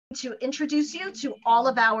to introduce you to all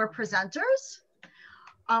of our presenters.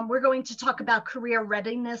 We're going to talk about career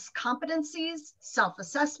readiness competencies,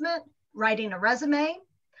 self-assessment, writing a resume,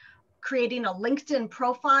 creating a LinkedIn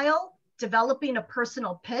profile, developing a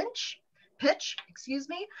personal pitch,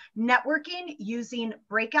 networking using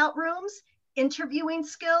breakout rooms, interviewing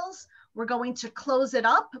skills. We're going to close it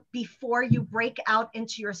up before you break out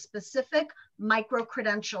into your specific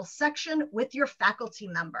micro-credential section with your faculty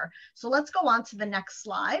member. So let's go on to the next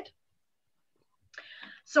slide.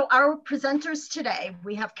 So our presenters today,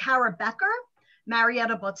 we have Kara Becker,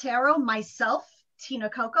 Marietta Botero, myself, Tina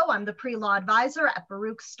Coco. I'm the pre-law advisor at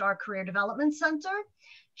Baruch Star Career Development Center,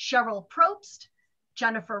 Cheryl Probst,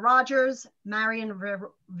 Jennifer Rogers, Marion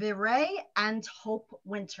Viray, and Hope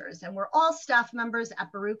Winters. And we're all staff members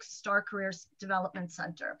at Baruch Star Career Development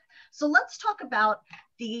Center. So let's talk about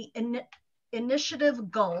the initiative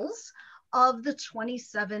goals of the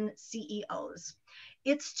 27 CEOs.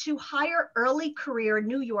 It's to hire early career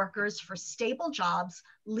New Yorkers for stable jobs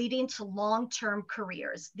leading to long-term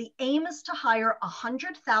careers. The aim is to hire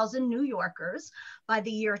 100,000 New Yorkers by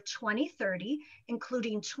the year 2030,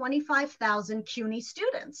 including 25,000 CUNY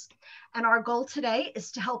students. And our goal today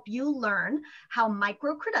is to help you learn how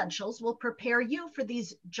micro-credentials will prepare you for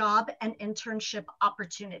these job and internship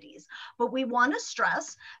opportunities. But we want to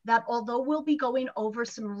stress that although we'll be going over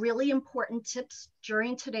some really important tips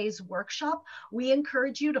during today's workshop, we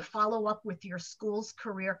encourage you to follow up with your school's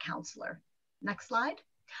career counselor. Next slide.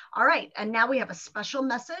 All right, and now we have a special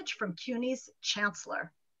message from CUNY's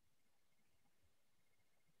chancellor.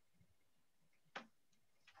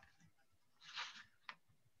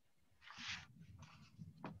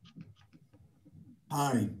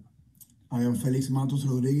 Hi, I am Felix Matos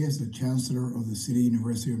Rodriguez, the Chancellor of the City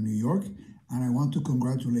University of New York, and I want to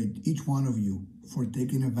congratulate each one of you for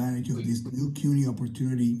taking advantage of this new CUNY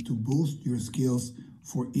opportunity to boost your skills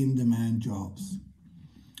for in-demand jobs.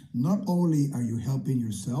 Not only are you helping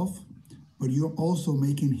yourself, but you're also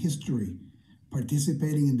making history,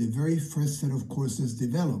 participating in the very first set of courses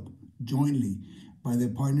developed jointly by the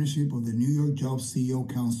partnership of the New York Jobs CEO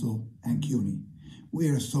Council and CUNY. We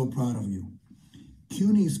are so proud of you.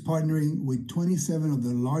 CUNY is partnering with 27 of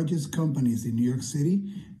the largest companies in New York City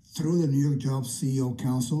through the New York Jobs CEO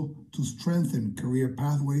Council to strengthen career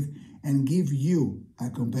pathways and give you a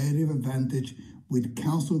competitive advantage with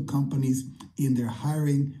council companies in their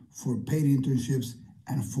hiring for paid internships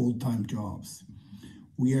and full-time jobs.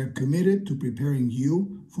 We are committed to preparing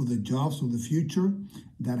you for the jobs of the future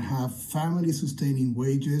that have family-sustaining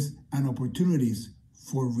wages and opportunities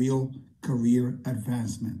for real career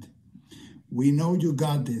advancement. We know you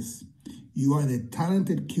got this. You are the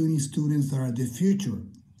talented CUNY students that are the future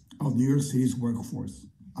of New York City's workforce.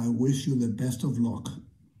 I wish you the best of luck.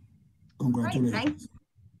 Congratulations.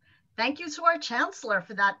 Thank you to our chancellor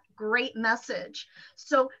for that great message.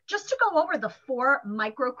 So just to go over the 4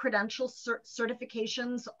 micro-credential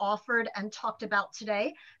certifications offered and talked about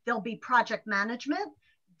today, there'll be project management,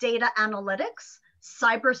 data analytics,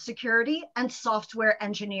 cybersecurity, and software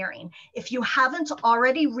engineering. If you haven't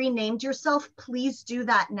already renamed yourself, please do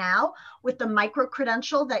that now with the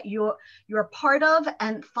micro-credential that you're part of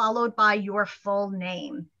and followed by your full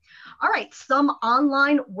name. All right, some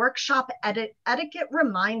online workshop etiquette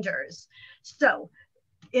reminders. So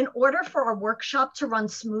in order for our workshop to run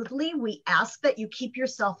smoothly, we ask that you keep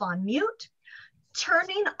yourself on mute.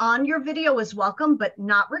 Turning on your video is welcome, but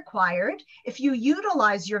not required. If you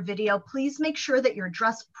utilize your video, please make sure that you're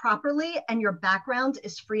dressed properly and your background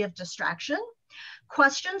is free of distraction.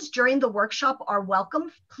 Questions during the workshop are welcome.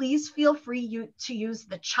 Please feel free to use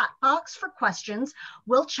the chat box for questions.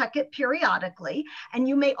 We'll check it periodically. And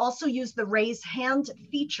you may also use the raise hand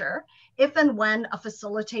feature if and when a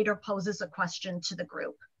facilitator poses a question to the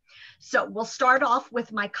group. So we'll start off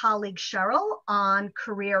with my colleague Cheryl on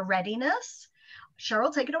career readiness.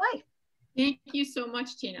 Cheryl, take it away. Thank you so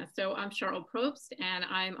much, Tina. So I'm Cheryl Probst, and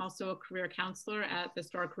I'm also a career counselor at the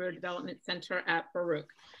Star Career Development Center at Baruch.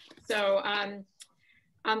 So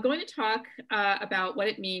I'm going to talk about what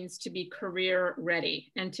it means to be career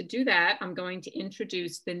ready. And to do that, I'm going to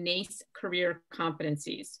introduce the NACE career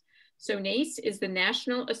competencies. So NACE is the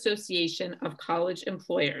National Association of College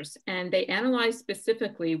Employers, and they analyze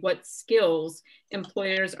specifically what skills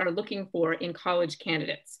employers are looking for in college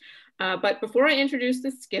candidates. But before I introduce the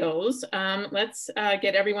skills, let's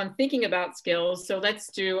get everyone thinking about skills. So let's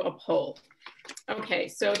do a poll. Okay,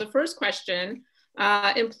 so the first question,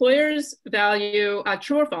 employers value,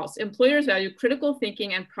 true or false, employers value critical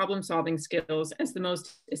thinking and problem-solving skills as the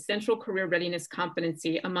most essential career readiness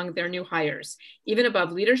competency among their new hires, even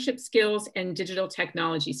above leadership skills and digital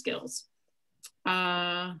technology skills.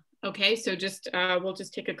 Okay, so just we'll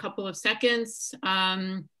just take a couple of seconds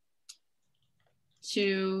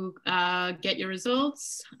to get your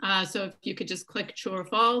results. So if you could just click true or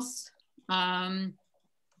false.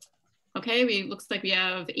 Okay, looks like we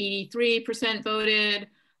have 83% voted,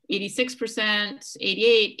 86%,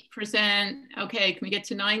 88%. Okay, can we get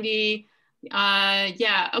to 90?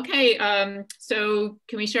 Yeah, okay, so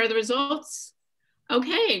can we share the results?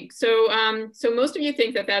 Okay, so, so most of you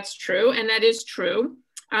think that that's true, and that is true.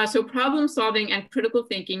 So problem solving and critical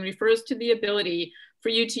thinking refers to the ability for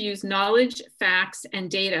you to use knowledge, facts, and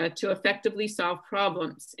data to effectively solve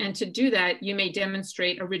problems. And to do that, you may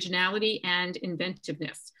demonstrate originality and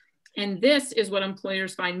inventiveness. And this is what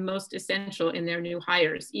employers find most essential in their new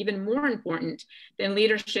hires, even more important than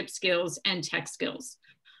leadership skills and tech skills.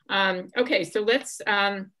 Okay, so let's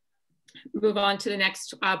move on to the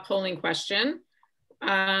next polling question.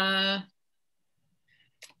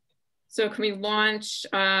 So can we launch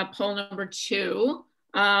poll number 2?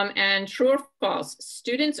 And true or false,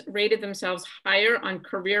 students rated themselves higher on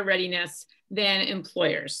career readiness than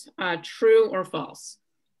employers. True or false?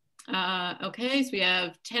 Okay, so we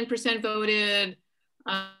have 10% voted,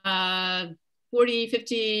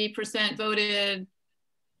 50% voted,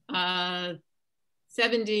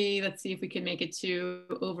 70, let's see if we can make it to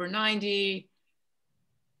over 90.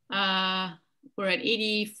 We're at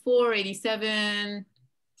 84, 87,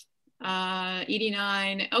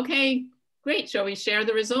 89. Okay, great. Shall we share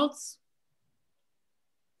the results?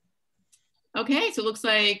 Okay, so it looks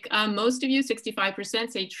like most of you,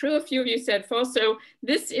 65%, say true. A few of you said false. So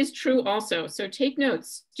this is true also. So take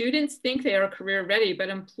notes. Students think they are career ready, but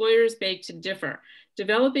employers beg to differ.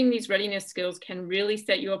 Developing these readiness skills can really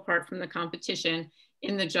set you apart from the competition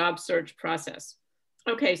in the job search process.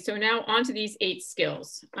 Okay, so now on to these 8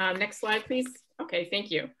 skills. Next slide, please. Okay,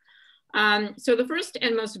 thank you. So the first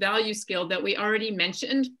and most valued skill that we already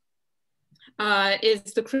mentioned is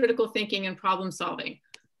the critical thinking and problem solving.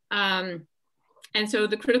 And so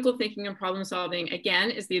the critical thinking and problem solving,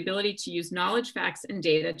 again, is the ability to use knowledge, facts, and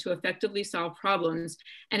data to effectively solve problems.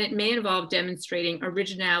 And it may involve demonstrating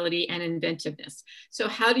originality and inventiveness. So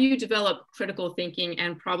how do you develop critical thinking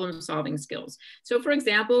and problem solving skills? So for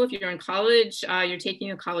example, if you're in college, you're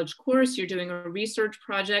taking a college course, you're doing a research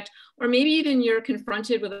project, or maybe even you're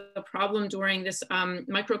confronted with a problem during this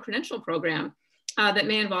micro-credential program. That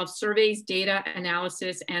may involve surveys, data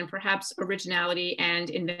analysis, and perhaps originality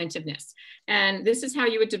and inventiveness. And this is how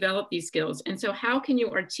you would develop these skills. And so how can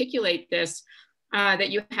you articulate this,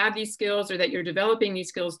 that you have these skills or that you're developing these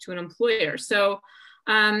skills to an employer? So,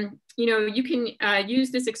 you know, you can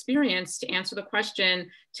use this experience to answer the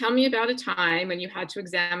question, tell me about a time when you had to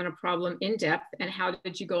examine a problem in depth and how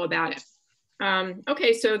did you go about it?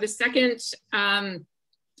 Okay, so the second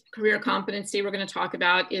career competency we're going to talk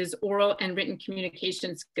about is oral and written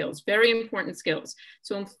communication skills, very important skills.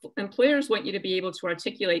 So employers want you to be able to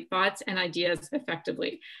articulate thoughts and ideas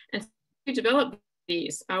effectively. And to develop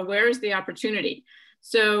these, where is the opportunity?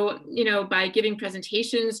 So, you know, by giving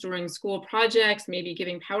presentations during school projects, maybe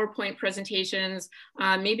giving PowerPoint presentations,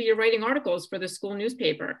 maybe you're writing articles for the school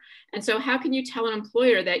newspaper. And so how can you tell an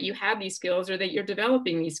employer that you have these skills or that you're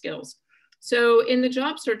developing these skills? So in the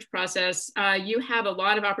job search process, you have a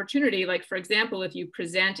lot of opportunity. Like, for example, if you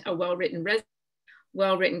present a well-written resume,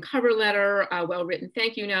 well-written cover letter, well-written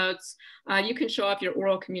thank you notes, you can show off your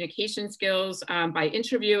oral communication skills by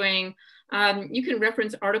interviewing. You can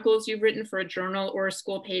reference articles you've written for a journal or a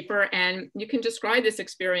school paper, and you can describe this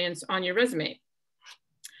experience on your resume.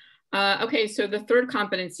 Okay, so the third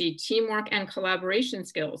competency, teamwork and collaboration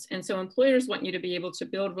skills. And so employers want you to be able to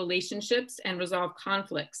build relationships and resolve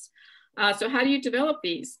conflicts. So how do you develop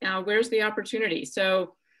these? Where's the opportunity?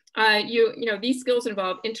 So you know, these skills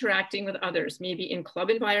involve interacting with others, maybe in club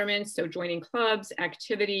environments, so joining clubs,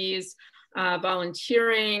 activities,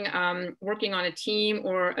 volunteering, working on a team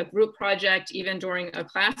or a group project, even during a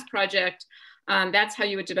class project. That's how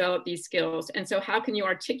you would develop these skills. And so how can you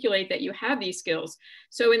articulate that you have these skills?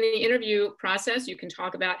 So in the interview process, you can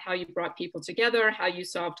talk about how you brought people together, how you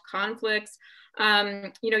solved conflicts.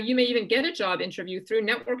 You know, you may even get a job interview through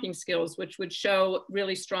networking skills, which would show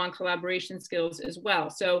really strong collaboration skills as well.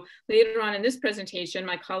 So later on in this presentation,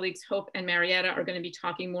 my colleagues Hope and Marietta are going to be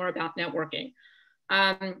talking more about networking.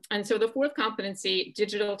 And so the fourth competency,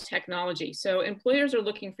 digital technology. So employers are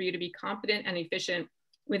looking for you to be competent and efficient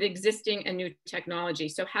with existing and new technology.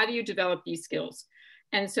 So how do you develop these skills?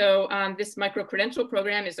 And so this micro-credential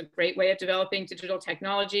program is a great way of developing digital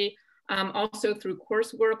technology. Also through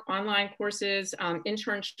coursework, online courses,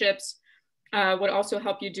 internships would also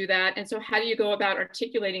help you do that. And so how do you go about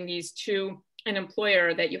articulating these to an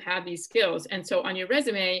employer that you have these skills? And so on your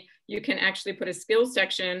resume, you can actually put a skills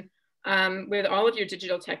section with all of your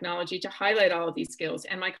digital technology to highlight all of these skills.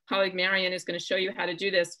 And my colleague Marion is going to show you how to do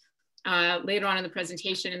this later on in the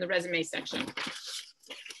presentation in the resume section.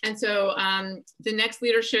 And so the next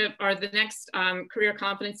leadership, or the next career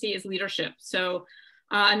competency, is leadership. So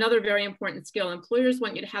another very important skill: employers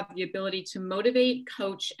want you to have the ability to motivate,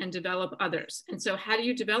 coach, and develop others. And so how do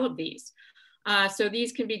you develop these? So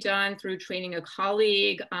these can be done through training a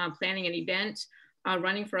colleague, planning an event,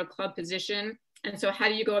 running for a club position. And so how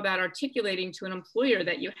do you go about articulating to an employer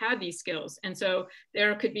that you have these skills? And so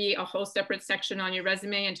there could be a whole separate section on your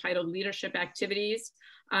resume entitled Leadership Activities.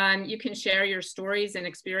 You can share your stories and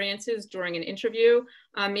experiences during an interview.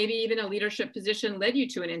 Maybe even a leadership position led you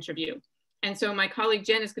to an interview. And so my colleague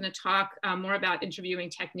Jen is going to talk more about interviewing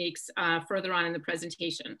techniques further on in the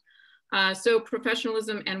presentation. So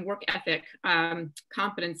professionalism and work ethic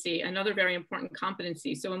competency, another very important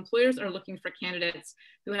competency. So employers are looking for candidates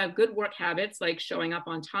who have good work habits, like showing up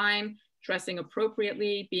on time, dressing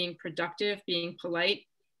appropriately, being productive, being polite,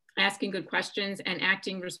 asking good questions, and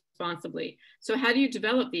acting responsibly. So how do you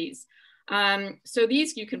develop these? So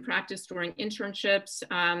these you can practice during internships,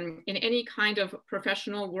 in any kind of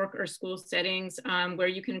professional work or school settings where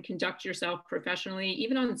you can conduct yourself professionally,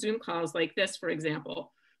 even on Zoom calls like this, for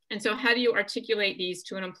example. And so how do you articulate these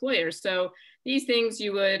to an employer? So these things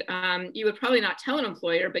you would probably not tell an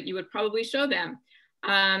employer, but you would probably show them.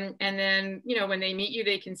 And then, you know, when they meet you,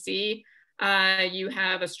 they can see you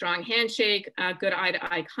have a strong handshake, good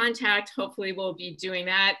eye-to-eye contact. Hopefully we'll be doing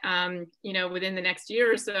that, you know, within the next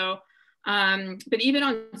year or so. But even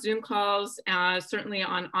on Zoom calls, certainly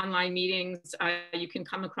on online meetings, you can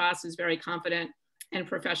come across as very confident and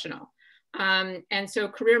professional. And so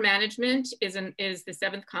career management is the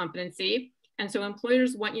seventh competency. And so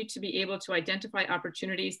employers want you to be able to identify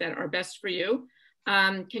opportunities that are best for you.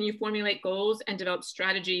 Can you formulate goals and develop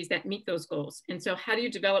strategies that meet those goals? And so how do you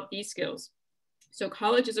develop these skills? So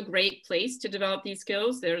college is a great place to develop these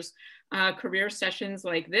skills. There's career sessions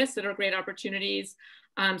like this that are great opportunities.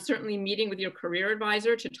 Certainly meeting with your career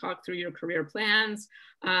advisor to talk through your career plans,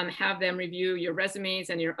 have them review your resumes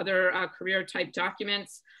and your other career type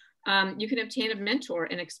documents. You can obtain a mentor,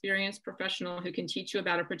 an experienced professional who can teach you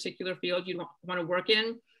about a particular field you want to work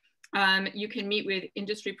in. You can meet with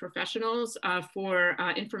industry professionals for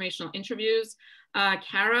informational interviews.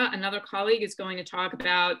 Kara, another colleague, is going to talk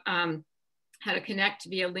about how to connect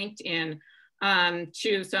via LinkedIn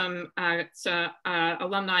to some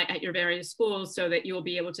alumni at your various schools so that you will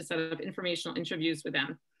be able to set up informational interviews with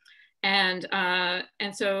them. And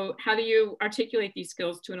so how do you articulate these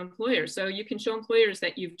skills to an employer? So you can show employers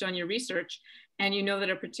that you've done your research and you know that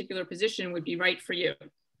a particular position would be right for you.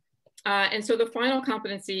 And so the final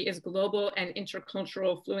competency is global and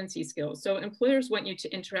intercultural fluency skills. So employers want you to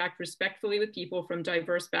interact respectfully with people from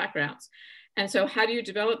diverse backgrounds. And so how do you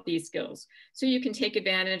develop these skills? So you can take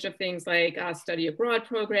advantage of things like study abroad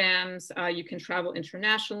programs, you can travel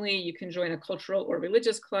internationally, you can join a cultural or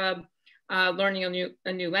religious club, learning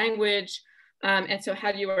a new language. And so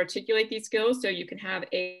how do you articulate these skills? So you can have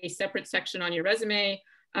a separate section on your resume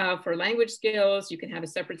for language skills. You can have a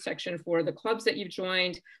separate section for the clubs that you've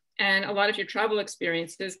joined. And a lot of your travel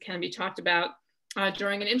experiences can be talked about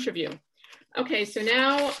during an interview. Okay, so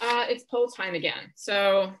now it's poll time again.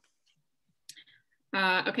 So,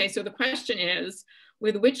 okay, so the question is,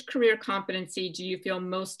 with which career competency do you feel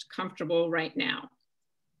most comfortable right now?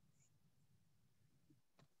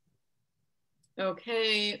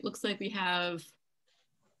 Okay, looks like we have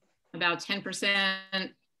about 10%,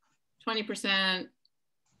 20%.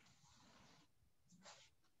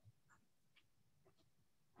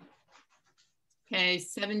 Okay,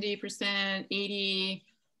 70%, 80,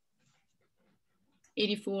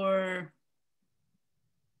 84.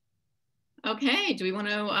 Okay, do we want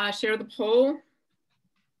to share the poll?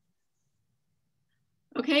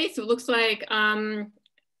 Okay, so it looks like,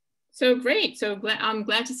 so great. So I'm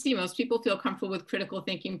glad to see most people feel comfortable with critical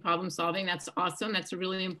thinking, problem solving. That's awesome. That's a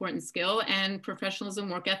really important skill, and professionalism,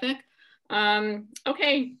 work ethic.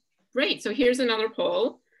 Okay, great. So here's another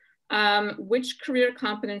poll. Which career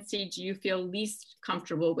competency do you feel least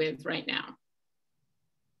comfortable with right now?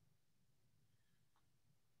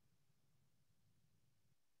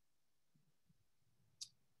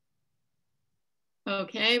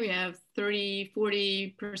 Okay, we have 30,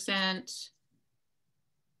 40%.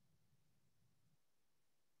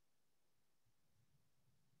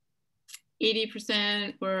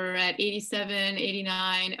 80%, we're at 87,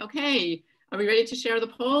 89. Okay, are we ready to share the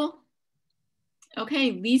poll?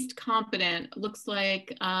 Okay, least competent, looks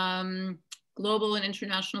like global and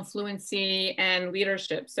international fluency, and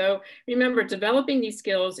leadership. So remember, developing these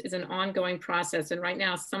skills is an ongoing process. And right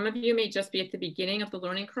now, some of you may just be at the beginning of the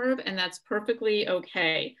learning curve, and that's perfectly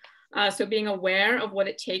okay. So being aware of what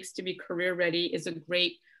it takes to be career ready is a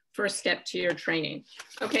great first step to your training.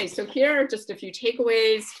 Okay, so here are just a few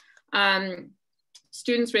takeaways.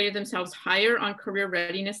 Students rated themselves higher on career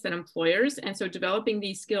readiness than employers. And so developing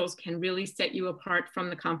these skills can really set you apart from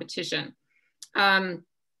the competition.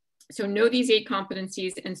 So know these 8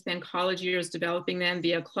 competencies and spend college years developing them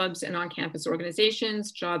via clubs and on-campus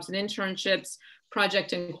organizations, jobs and internships,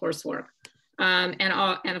 project and coursework.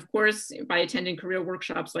 And of course, by attending career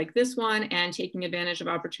workshops like this one and taking advantage of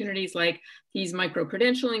opportunities like these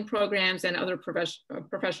micro-credentialing programs and other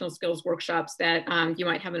professional skills workshops that you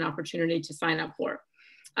might have an opportunity to sign up for.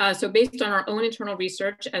 So based on our own internal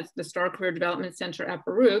research at the STAR Career Development Center at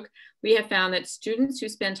Baruch, we have found that students who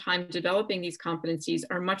spend time developing these competencies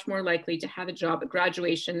are much more likely to have a job at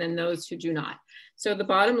graduation than those who do not. So the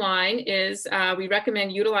bottom line is we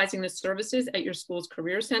recommend utilizing the services at your school's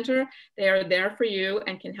career center. They are there for you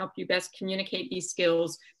and can help you best communicate these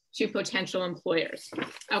skills to potential employers.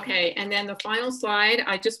 Okay, and then the final slide,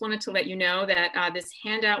 I just wanted to let you know that this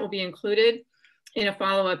handout will be included in a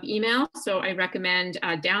follow-up email. So I recommend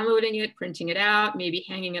downloading it, printing it out, maybe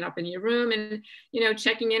hanging it up in your room, and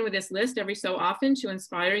checking in with this list every so often to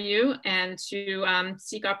inspire you and to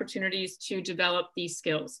seek opportunities to develop these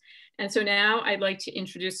skills. And so now I'd like to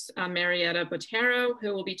introduce Marietta Botero,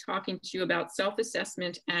 who will be talking to you about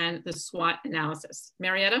self-assessment and the SWOT analysis.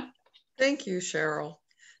 Marietta? Thank you, Cheryl.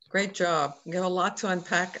 Great job. We have a lot to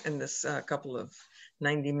unpack in this couple of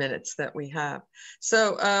 90 minutes that we have.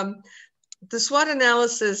 So the SWOT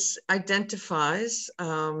analysis identifies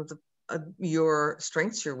your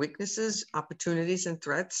strengths, your weaknesses, opportunities, and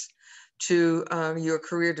threats to your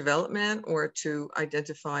career development or to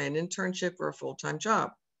identify an internship or a full-time job.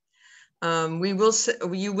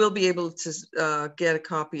 You will be able to get a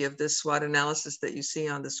copy of this SWOT analysis that you see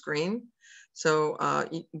on the screen. So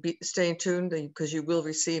stay tuned because you will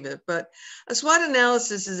receive it. But a SWOT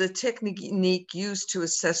analysis is a technique used to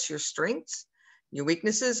assess your strengths, your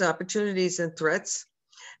weaknesses, opportunities, and threats,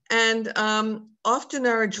 and often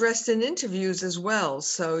are addressed in interviews as well.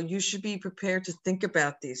 So you should be prepared to think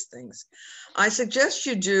about these things. I suggest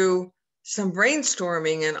you do some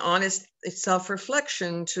brainstorming and honest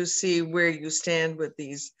self-reflection to see where you stand with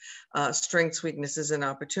these strengths, weaknesses, and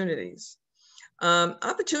opportunities.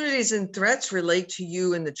 Opportunities and threats relate to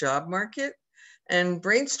you in the job market, and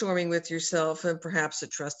brainstorming with yourself and perhaps a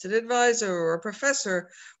trusted advisor or a professor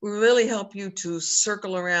will really help you to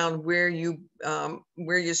circle around where your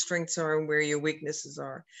strengths are and where your weaknesses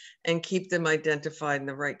are, and keep them identified in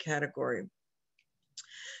the right category.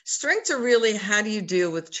 Strengths are really, how do you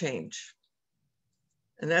deal with change?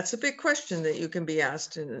 And that's a big question that you can be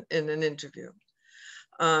asked in an interview.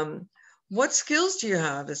 What skills do you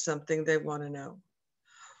have is something they want to know.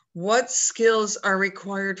 What skills are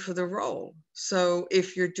required for the role? So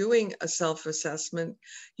if you're doing a self-assessment,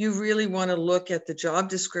 you really want to look at the job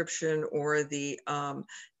description or the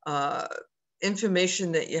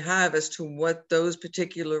information that you have as to what those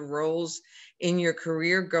particular roles in your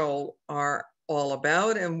career goal are all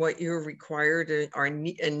about and what you're required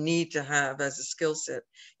and need to have as a skill set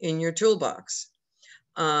in your toolbox.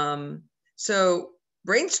 So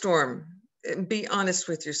brainstorm. Be honest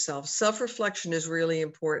with yourself. Self-reflection is really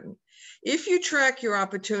important. If you track your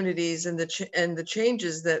opportunities and the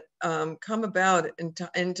changes that come about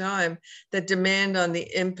in time that demand on the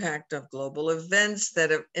impact of global events that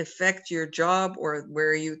affect your job or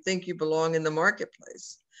where you think you belong in the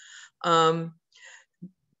marketplace,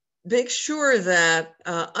 make sure that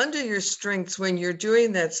under your strengths, when you're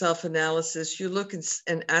doing that self-analysis, you look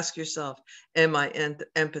and ask yourself, am I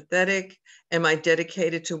empathetic? Am I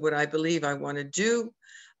dedicated to what I believe I want to do?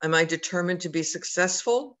 Am I determined to be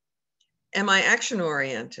successful? Am I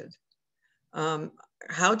action-oriented?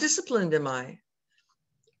 How disciplined am I?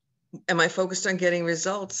 Am I focused on getting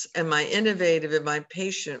results? Am I innovative? Am I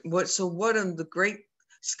patient? What are the great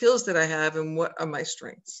skills that I have and what are my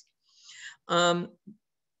strengths?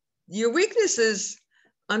 Your weaknesses,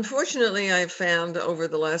 unfortunately, I've found over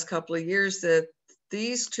the last couple of years that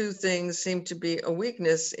these two things seem to be a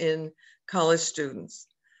weakness in college students: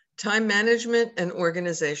 time management and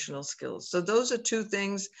organizational skills. So those are two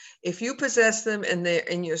things. If you possess them and they're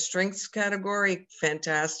in your strengths category,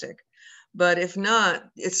 fantastic. But if not,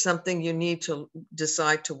 it's something you need to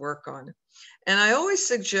decide to work on. And I always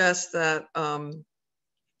suggest that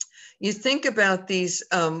you think about these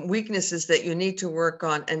weaknesses that you need to work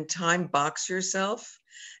on and time box yourself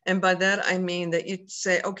And by that, I mean that you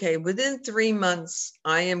say, okay, within 3 months,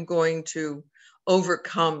 I am going to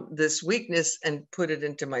overcome this weakness and put it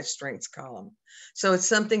into my strengths column. So it's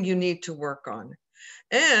something you need to work on.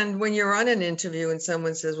 And when you're on an interview and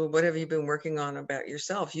someone says, well, what have you been working on about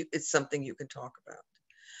yourself? It's something you can talk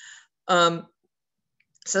about.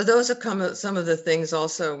 So those are some of the things.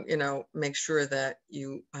 Also, make sure that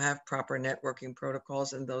you have proper networking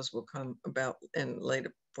protocols, and those will come about in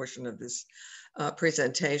later portion of this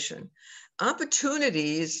presentation.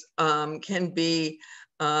 Opportunities can be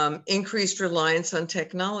increased reliance on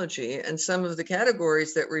technology, and some of the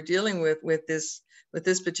categories that we're dealing with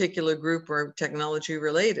this particular group are technology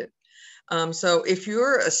related. So if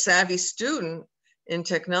you're a savvy student in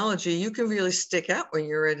technology, you can really stick out when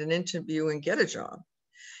you're at an interview and get a job.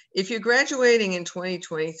 If you're graduating in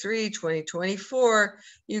 2023, 2024,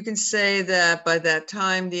 you can say that by that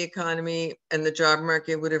time, the economy and the job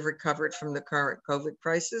market would have recovered from the current COVID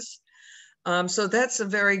crisis. So that's a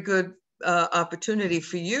very good opportunity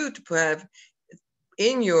for you to have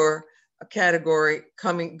in your category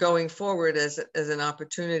going forward as an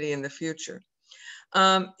opportunity in the future.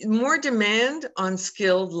 More demand on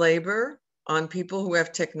skilled labor, on people who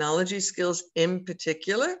have technology skills in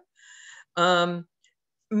particular.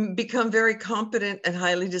 Become very competent and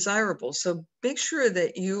highly desirable. So make sure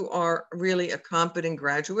that you are really a competent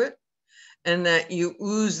graduate and that you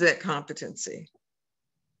ooze that competency.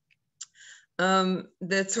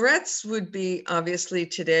 The threats would be, obviously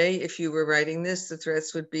today, if you were writing this, the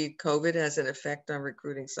threats would be COVID has an effect on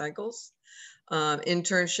recruiting cycles,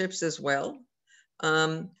 internships as well.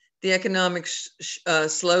 The economic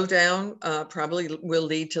slowdown probably will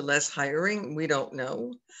lead to less hiring. We don't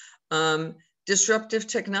know. Disruptive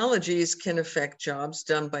technologies can affect jobs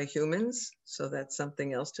done by humans. So that's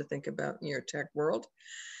something else to think about in your tech world.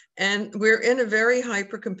 And we're in a very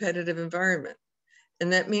hyper-competitive environment.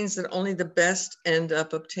 And that means that only the best end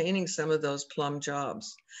up obtaining some of those plum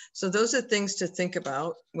jobs. So those are things to think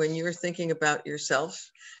about when you're thinking about yourself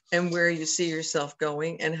and where you see yourself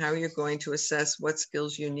going and how you're going to assess what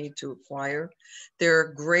skills you need to acquire. There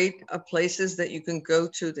are great places that you can go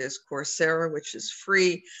to. There's Coursera, which is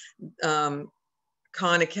free.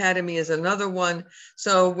 Khan Academy is another one.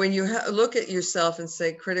 So when you look at yourself and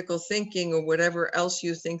say critical thinking or whatever else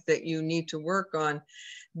you think that you need to work on,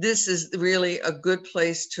 this is really a good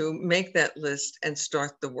place to make that list and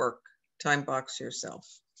start the work. Time box yourself.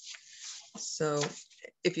 So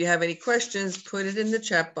if you have any questions, put it in the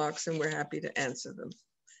chat box and we're happy to answer them.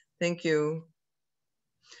 Thank you.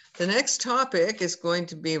 The next topic is going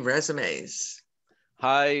to be resumes.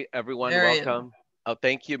 Hi, everyone. Marian. Welcome. Oh,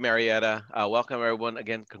 thank you, Marietta. Welcome, everyone.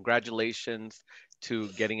 Again, congratulations to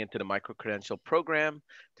getting into the micro-credential program.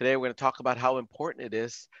 Today, we're going to talk about how important it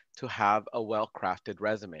is to have a well-crafted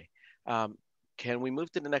resume. Can we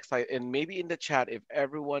move to the next slide? And maybe in the chat, if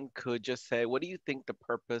everyone could just say, what do you think the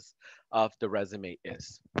purpose of the resume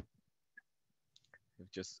is?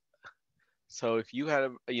 So if you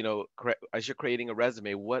had, as you're creating a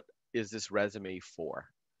resume, what is this resume for?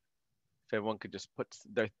 If everyone could just put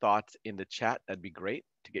their thoughts in the chat, that'd be great.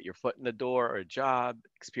 To get your foot in the door, or a job,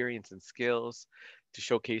 experience and skills, to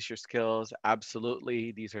showcase your skills.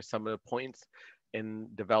 Absolutely, these are some of the points in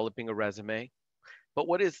developing a resume. But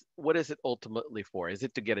what is it ultimately for? Is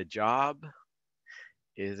it to get a job?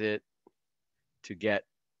 Is it to get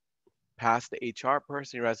past the HR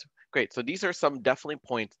person? Great. So these are some definitely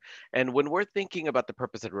points. And when we're thinking about the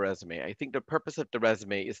purpose of the resume, I think the purpose of the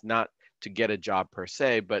resume is not to get a job per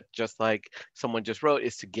se, but just like someone just wrote,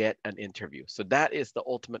 is to get an interview. So that is the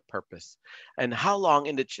ultimate purpose. And how long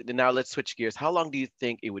now let's switch gears. How long do you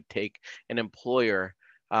think it would take an employer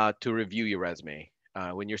to review your resume?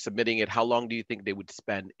 When you're submitting it, how long do you think they would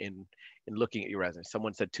spend in looking at your resume?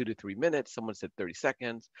 Someone said 2 to 3 minutes. Someone said 30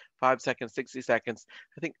 seconds, 5 seconds, 60 seconds.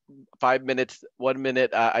 I think 5 minutes, 1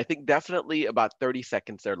 minute. I think definitely about 30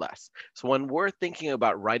 seconds or less. So when we're thinking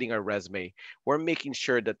about writing our resume, we're making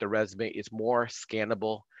sure that the resume is more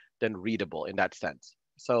scannable than readable in that sense.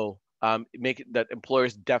 So make it that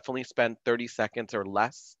employers definitely spend 30 seconds or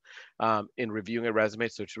less in reviewing a resume.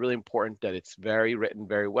 So it's really important that it's written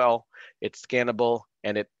very well, it's scannable,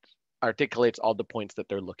 and it articulates all the points that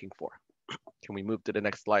they're looking for. Can we move to the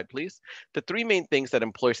next slide, please? The 3 main things that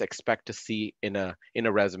employers expect to see in a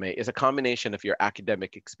resume is a combination of your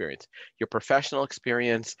academic experience, your professional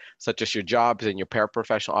experience, such as your jobs and your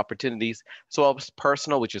paraprofessional opportunities, as well as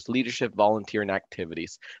personal, which is leadership, volunteering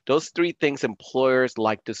activities. Those 3 things employers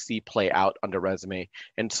like to see play out on the resume.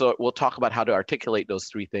 And so we'll talk about how to articulate those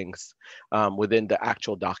 3 things within the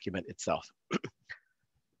actual document itself.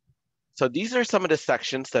 So these are some of the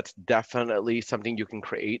sections that's definitely something you can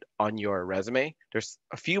create on your resume. There's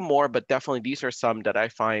a few more, but definitely these are some that I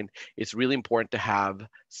find it's really important to have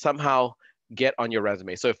somehow get on your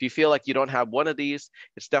resume. So if you feel like you don't have one of these,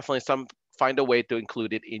 it's definitely find a way to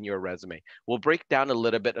include it in your resume. We'll break down a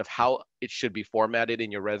little bit of how it should be formatted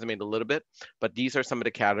in your resume in a little bit, but these are some of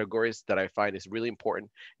the categories that I find is really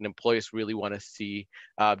important and employers really want to see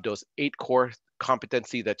those 8 core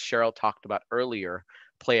competencies that Cheryl talked about earlier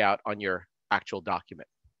play out on your actual document.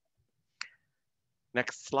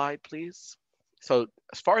 Next slide, please. So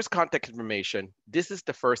as far as contact information, this is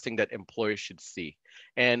the first thing that employers should see.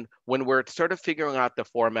 And when we're sort of figuring out the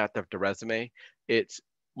format of the resume, it's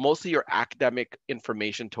mostly your academic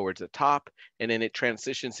information towards the top, and then it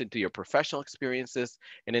transitions into your professional experiences,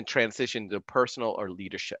 and then transition to personal or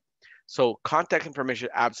leadership. So contact information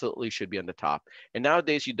absolutely should be on the top. And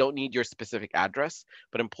nowadays you don't need your specific address,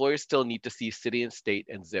 but employers still need to see city and state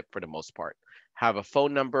and zip for the most part. Have a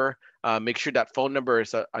phone number, make sure that phone number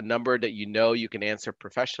is a number that you know you can answer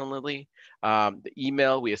professionally. The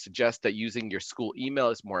email, we suggest that using your school email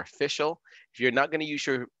is more official. If you're not gonna use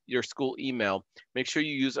your school email, make sure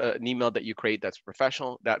you use an email that you create that's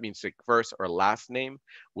professional. That means your first or last name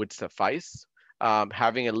would suffice.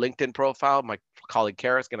 Having a LinkedIn profile, my colleague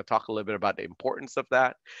Kara is going to talk a little bit about the importance of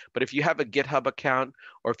that. But if you have a GitHub account,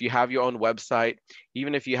 or if you have your own website,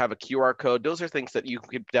 even if you have a QR code, those are things that you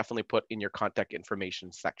could definitely put in your contact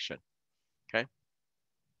information section. Okay.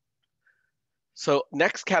 So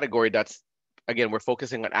next category that's, again, we're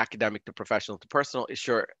focusing on academic to professional to personal is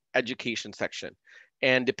your education section.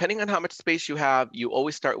 And depending on how much space you have, you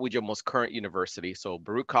always start with your most current university. So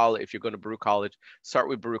Baruch College, if you're going to Baruch College, start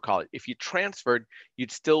with Baruch College. If you transferred,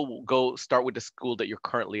 you'd still go start with the school that you're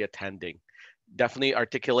currently attending. Definitely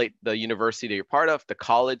articulate the university that you're part of, the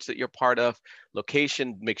college that you're part of,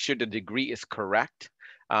 location, make sure the degree is correct.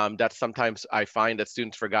 That's sometimes I find that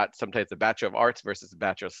students forgot sometimes the Bachelor of Arts versus the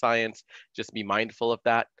Bachelor of Science. Just be mindful of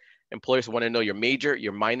that. Employers want to know your major,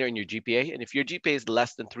 your minor, and your GPA. And if your GPA is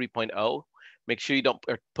less than 3.0, make sure you don't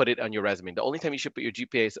put it on your resume. The only time you should put your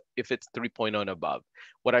GPA is if it's 3.0 and above.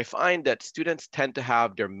 What I find that students tend to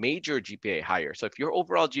have their major GPA higher. So if your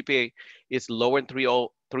overall GPA is lower than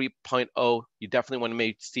 3.0, you definitely want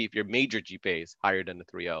to see if your major GPA is higher than the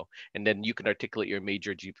 3.0. And then you can articulate your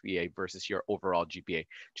major GPA versus your overall GPA.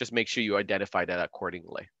 Just make sure you identify that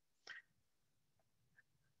accordingly.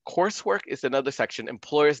 Coursework is another section.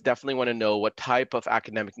 Employers definitely want to know what type of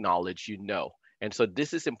academic knowledge you know. And so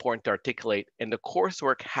this is important to articulate, and the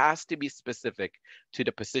coursework has to be specific to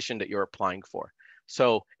the position that you're applying for.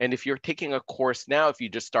 So, and if you're taking a course now, if you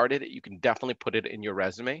just started it, you can definitely put it in your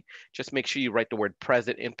resume. Just make sure you write the word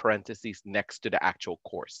present in parentheses next to the actual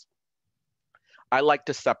course. I like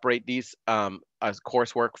to separate these as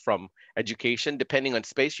coursework from education. Depending on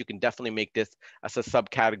space, you can definitely make this as a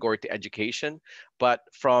subcategory to education. But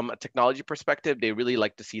from a technology perspective, they really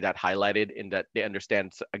like to see that highlighted in that they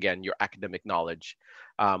understand, again, your academic knowledge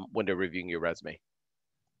when they're reviewing your resume.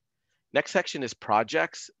 Next section is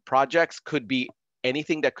projects. Projects could be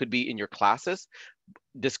anything that could be in your classes.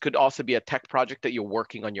 This could also be a tech project that you're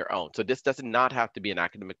working on your own. So this does not have to be an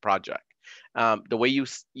academic project. The way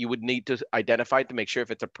you would need to identify to make sure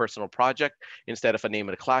if it's a personal project, instead of a name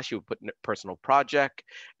of the class, you would put personal project.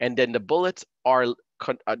 And then the bullets are,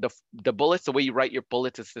 the bullets, the way you write your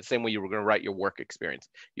bullets is the same way you were going to write your work experience.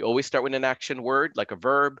 You always start with an action word, like a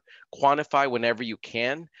verb, quantify whenever you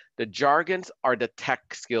can. The jargons are the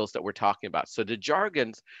tech skills that we're talking about. So the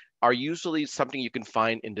jargons are usually something you can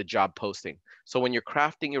find in the job posting. So when you're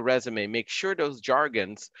crafting your resume, make sure those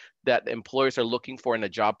jargons that employers are looking for in the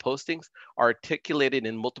job postings are articulated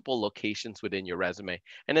in multiple locations within your resume,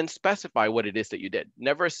 and then specify what it is that you did.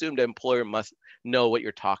 Never assume the employer must know what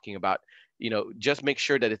you're talking about. You know, just make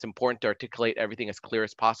sure that it's important to articulate everything as clear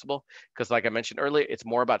as possible, because like I mentioned earlier, it's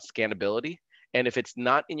more about scannability. And if it's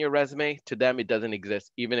not in your resume, to them, it doesn't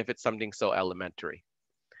exist, even if it's something so elementary.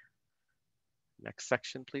 Next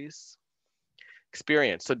section, please.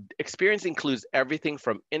 Experience. So experience includes everything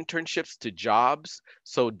from internships to jobs.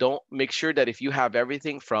 So don't make sure that if you have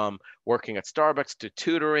everything from working at Starbucks to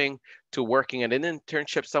tutoring to working at an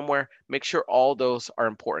internship somewhere, make sure all those are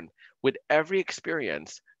important. With every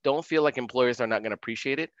experience, don't feel like employers are not going to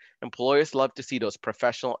appreciate it. Employers love to see those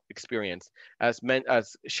professional experience. As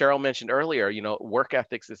Cheryl mentioned earlier, you know, work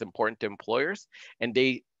ethics is important to employers, and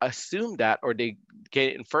they assume that, or they can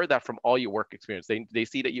infer that from all your work experience. They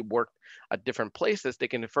see that you worked at different places. They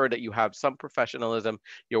can infer that you have some professionalism.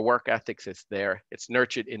 Your work ethics is there. It's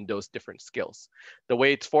nurtured in those different skills. The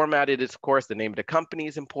way it's formatted is, of course, the name of the company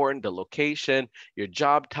is important, the location, your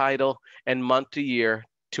job title, and month to year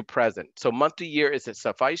to present. So month to year is a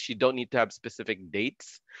suffice. You don't need to have specific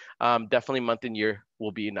dates. Definitely month and year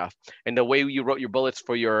will be enough. And the way you wrote your bullets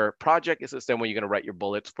for your project is the same way you're going to write your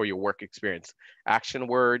bullets for your work experience. Action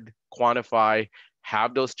word, quantify,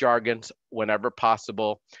 have those jargons whenever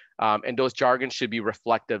possible. And those jargons should be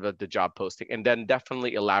reflective of the job posting. And then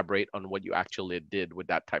definitely elaborate on what you actually did with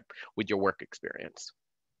that type, with your work experience.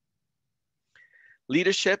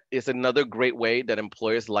 Leadership is another great way that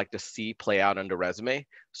employers like to see play out on the resume.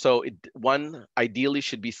 So one ideally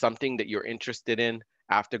should be something that you're interested in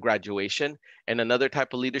after graduation. And another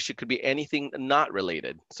type of leadership could be anything not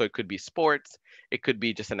related. So it could be sports, it could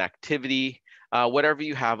be just an activity, whatever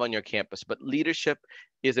you have on your campus. But leadership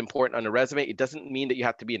is important on the resume. It doesn't mean that you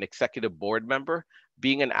have to be an executive board member.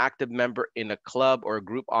 Being an active member in a club or a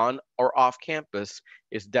group on or off campus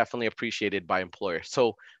is definitely appreciated by employers.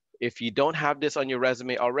 So if you don't have this on your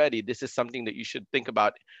resume already, this is something that you should think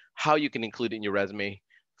about how you can include in your resume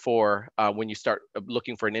for when you start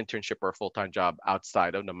looking for an internship or a full-time job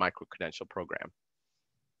outside of the micro-credential program.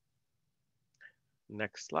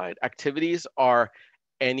 Next slide. Activities are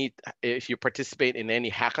if you participate in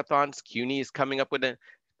any hackathons. CUNY is coming up with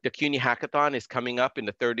the CUNY Hackathon is coming up in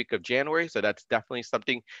the 3rd week of January. So that's definitely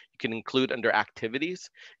something you can include under activities.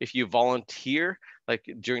 If you volunteer, like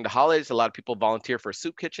during the holidays, a lot of people volunteer for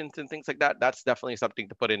soup kitchens and things like that. That's definitely something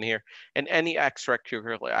to put in here. And any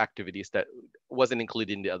extracurricular activities that wasn't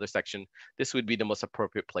included in the other section, this would be the most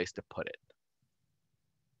appropriate place to put it.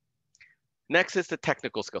 Next is the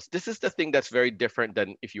technical skills. This is the thing that's very different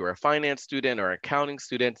than if you were a finance student or accounting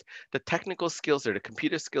student. The technical skills or the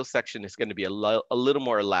computer skills section is going to be a little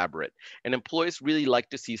more elaborate. And employees really like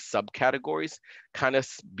to see subcategories kind of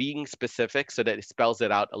being specific so that it spells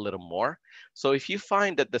it out a little more. So if you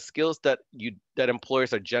find that the skills that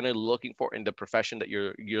employers are generally looking for in the profession that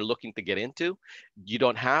you're looking to get into, you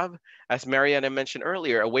don't have, as Mariana mentioned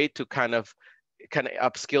earlier, a way to kind of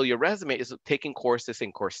upskill your resume is taking courses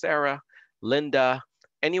in Coursera, Lynda,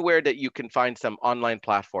 anywhere that you can find some online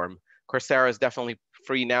platform. Coursera is definitely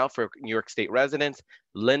free now for New York State residents.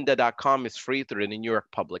 Lynda.com is free through the New York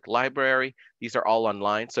Public Library. These are all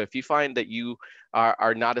online. So if you find that you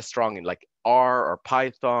are not as strong in like R or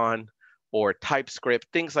Python or TypeScript,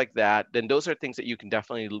 things like that, then those are things that you can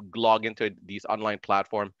definitely log into these online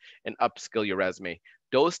platforms and upskill your resume.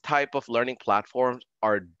 Those type of learning platforms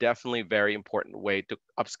are definitely very important way to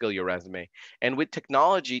upskill your resume. And with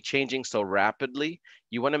technology changing so rapidly,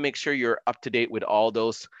 you want to make sure you're up to date with all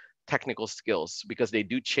those technical skills because they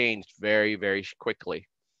do change very, very quickly.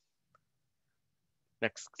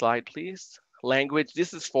 Next slide, please. Language,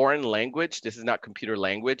 this is foreign language. This is not computer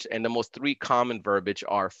language. And the most 3 common verbiage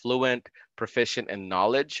are fluent, proficient, and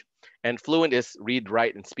knowledge. And fluent is read,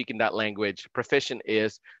 write, and speak in that language. Proficient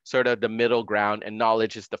is sort of the middle ground, and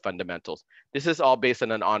knowledge is the fundamentals. This is all based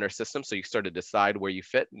on an honor system, so you sort of decide where you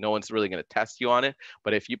fit. No one's really going to test you on it.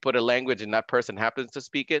 But if you put a language and that person happens to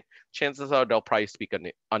speak it, chances are they'll probably speak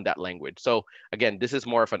on that language. So again, this is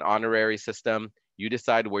more of an honorary system. You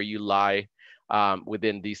decide where you lie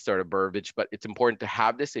within these sort of verbiage, but it's important to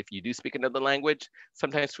have this if you do speak another language.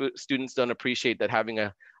 Sometimes students don't appreciate that having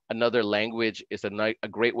another language is a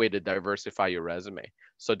great way to diversify your resume.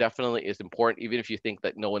 So definitely is important, even if you think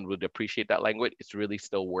that no one would appreciate that language, it's really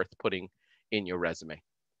still worth putting in your resume.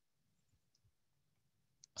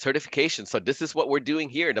 Certification. So this is what we're doing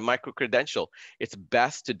here, the micro-credential. It's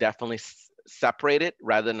best to definitely separate it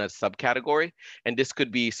rather than a subcategory. And this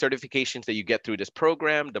could be certifications that you get through this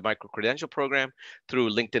program, the micro-credential program, through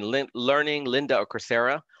LinkedIn Learning, Lynda, or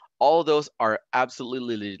Coursera. All those are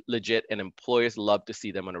absolutely legit and employers love to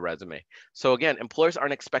see them on a resume. So again, employers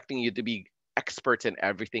aren't expecting you to be experts in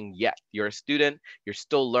everything yet. You're a student, you're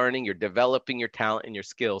still learning, you're developing your talent and your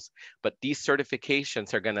skills, but these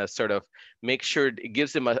certifications are gonna sort of make sure it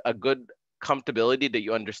gives them a good comfortability that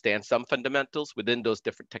you understand some fundamentals within those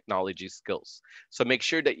different technology skills. So make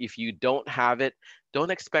sure that if you don't have it,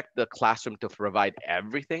 don't expect the classroom to provide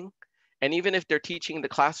everything. And even if they're teaching in the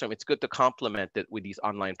classroom, it's good to complement it with these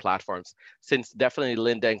online platforms. Since definitely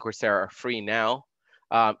Lynda and Coursera are free now,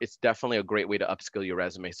 it's definitely a great way to upskill your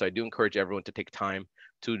resume. So I do encourage everyone to take time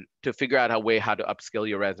to figure out how to upskill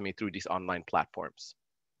your resume through these online platforms.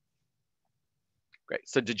 Great.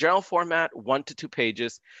 So the general format, 1 to 2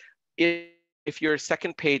 pages. If your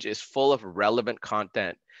second page is full of relevant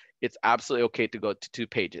content, it's absolutely okay to go to 2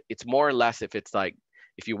 pages. It's more or less if it's like,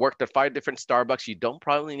 if you worked at 5 different Starbucks, you don't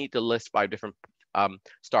probably need to list 5 different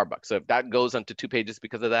Starbucks. So if that goes onto 2 pages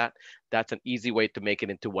because of that, that's an easy way to make it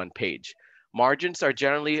into 1 page. Margins are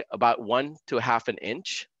generally about 1 to 1/2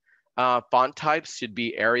 inch. Font types should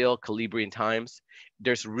be Arial, Calibri, and Times.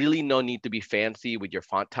 There's really no need to be fancy with your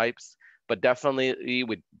font types, but definitely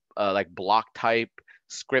with like block type,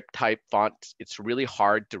 script type fonts, it's really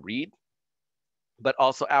hard to read. But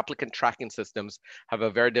also applicant tracking systems have a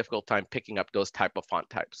very difficult time picking up those type of font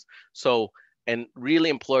types. So, and really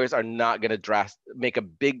employers are not going to make a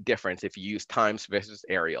big difference if you use Times versus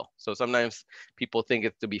Arial. So sometimes people think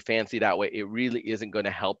it's to be fancy that way. It really isn't going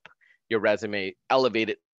to help your resume elevate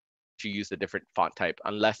it to use a different font type,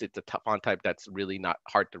 unless it's a font type that's really not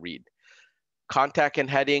hard to read. Contact and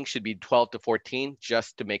heading should be 12 to 14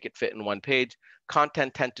 just to make it fit in one page.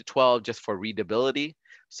 Content 10 to 12 just for readability.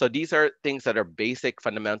 So these are things that are basic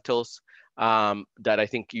fundamentals that I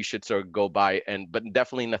think you should sort of go by, but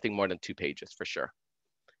definitely nothing more than 2 pages for sure.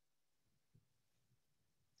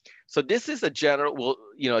 So this is a general,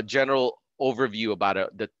 general overview about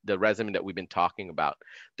the resume that we've been talking about.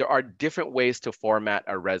 There are different ways to format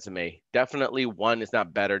a resume. Definitely one is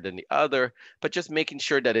not better than the other, but just making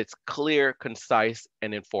sure that it's clear, concise,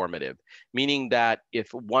 and informative. Meaning that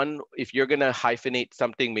if you're gonna hyphenate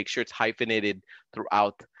something, make sure it's hyphenated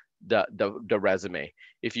throughout the resume.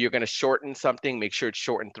 If you're gonna shorten something, make sure it's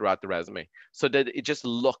shortened throughout the resume so that it just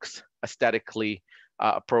looks aesthetically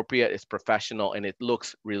appropriate, it's professional, and it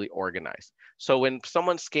looks really organized. So when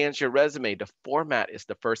someone scans your resume, the format is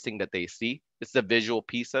the first thing that they see. It's the visual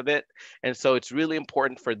piece of it. And so it's really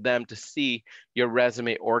important for them to see your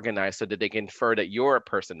resume organized so that they can infer that you're a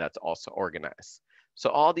person that's also organized. So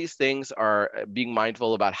all these things are being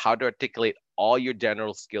mindful about how to articulate all your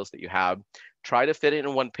general skills that you have. Try to fit it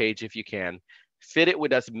in one page if you can. Fit it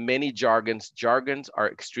with as many jargons. Jargons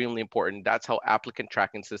are extremely important. That's how applicant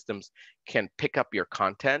tracking systems can pick up your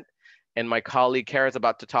content. And my colleague Kara is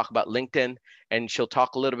about to talk about LinkedIn, and she'll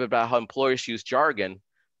talk a little bit about how employers use jargon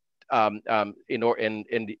in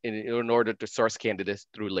order to source candidates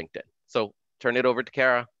through LinkedIn. So turn it over to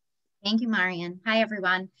Kara. Thank you, Marian. Hi,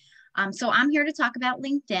 everyone. So I'm here to talk about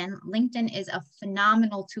LinkedIn. LinkedIn is a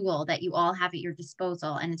phenomenal tool that you all have at your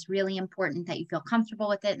disposal, and it's really important that you feel comfortable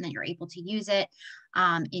with it and that you're able to use it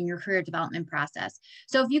in your career development process.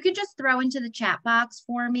 So if you could just throw into the chat box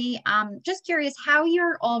for me, just curious how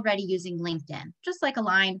you're already using LinkedIn, just like a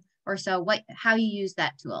line or so, how you use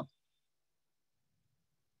that tool.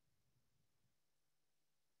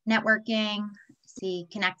 Networking, see,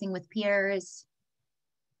 connecting with peers,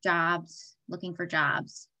 jobs, looking for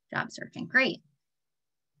jobs. Job searching. Great.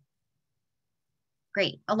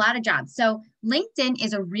 Great. A lot of jobs. So LinkedIn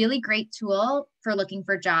is a really great tool for looking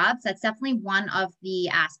for jobs. That's definitely one of the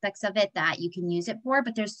aspects of it that you can use it for,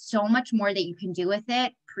 but there's so much more that you can do with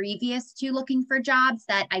it previous to looking for jobs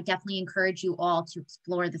that I definitely encourage you all to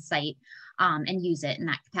explore the site and use it in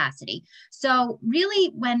that capacity. So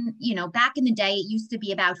really when, back in the day, it used to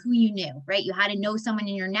be about who you knew, right? You had to know someone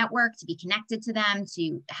in your network to be connected to them,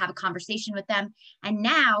 to have a conversation with them. And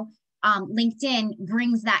now LinkedIn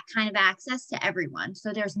brings that kind of access to everyone.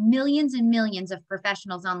 So there's millions and millions of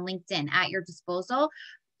professionals on LinkedIn at your disposal,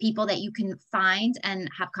 people that you can find and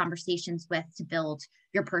have conversations with to build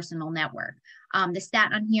your personal network. The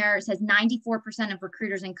stat on here says 94% of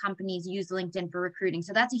recruiters and companies use LinkedIn for recruiting.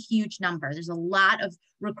 So that's a huge number. There's a lot of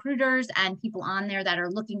recruiters and people on there that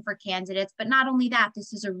are looking for candidates. But not only that,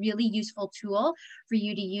 this is a really useful tool for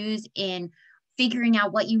you to use in figuring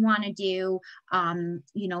out what you want to do,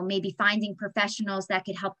 maybe finding professionals that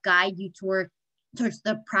could help guide you towards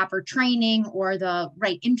the proper training or the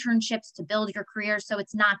right internships to build your career. So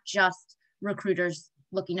it's not just recruiters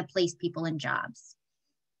looking to place people in jobs.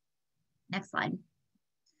 Next slide.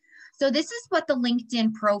 So this is what the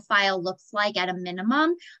LinkedIn profile looks like at a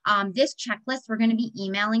minimum. This checklist we're going to be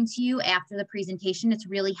emailing to you after the presentation. It's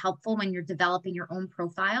really helpful when you're developing your own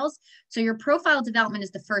profiles. So your profile development is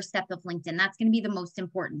the first step of LinkedIn. That's going to be the most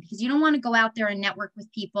important because you don't want to go out there and network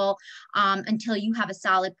with people until you have a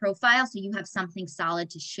solid profile, so you have something solid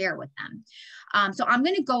to share with them. So I'm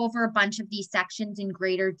going to go over a bunch of these sections in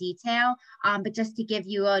greater detail, but just to give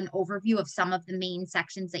you an overview of some of the main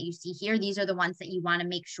sections that you see here, these are the ones that you want to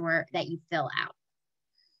make sure that you fill out.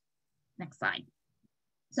 Next slide.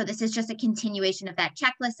 So this is just a continuation of that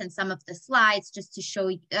checklist and some of the slides just to show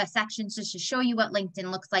sections just to show you what LinkedIn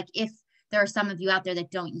looks like if there are some of you out there that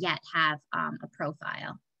don't yet have a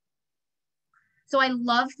profile. So I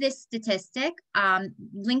love this statistic.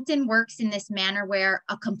 LinkedIn works in this manner where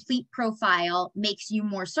a complete profile makes you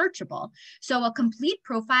more searchable. So a complete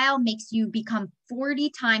profile makes you become 40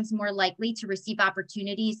 times more likely to receive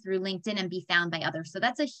opportunities through LinkedIn and be found by others. So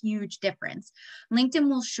that's a huge difference. LinkedIn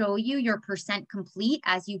will show you your % complete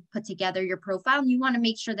as you put together your profile, and you want to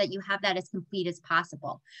make sure that you have that as complete as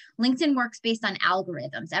possible. LinkedIn works based on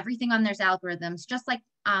algorithms. Everything on there's algorithms, just like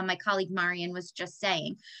my colleague Marian was just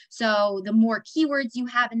saying. So the more keywords you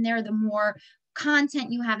have in there, the more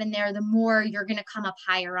content you have in there, the more you're going to come up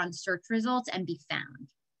higher on search results and be found.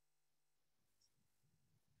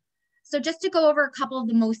 So just to go over a couple of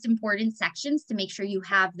the most important sections to make sure you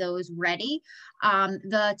have those ready.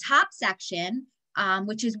 The top section,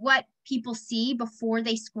 which is what people see before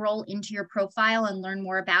they scroll into your profile and learn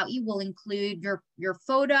more about you, will include your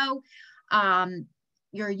photo,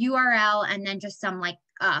 your URL, and then just some like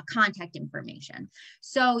contact information.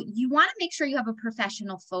 So you want to make sure you have a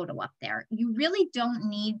professional photo up there. You really don't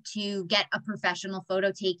need to get a professional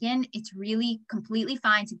photo taken. It's really completely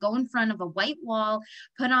fine to go in front of a white wall,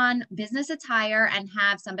 put on business attire, and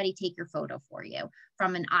have somebody take your photo for you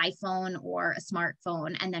from an iPhone or a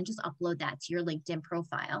smartphone, and then just upload that to your LinkedIn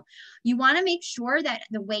profile. You want to make sure that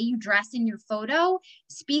the way you dress in your photo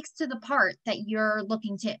speaks to the part that you're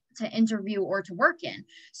looking to interview or to work in.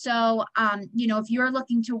 So, you know, if you're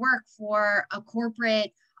looking to work for a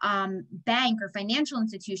corporate bank or financial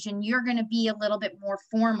institution, you're going to be a little bit more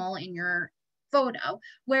formal in your photo.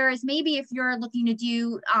 Whereas maybe if you're looking to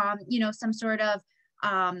do, you know, some sort of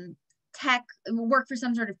work for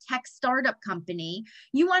some sort of tech startup company,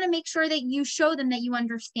 you want to make sure that you show them that you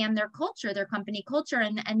understand their culture, their company culture,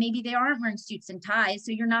 and maybe they aren't wearing suits and ties,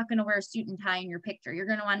 so you're not going to wear a suit and tie in your picture. You're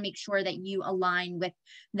going to want to make sure that you align with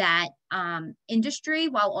that industry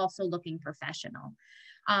while also looking professional.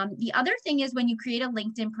 The other thing is when you create a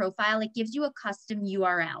LinkedIn profile, it gives you a custom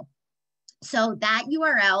URL. So that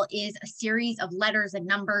URL is a series of letters and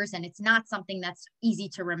numbers, and it's not something that's easy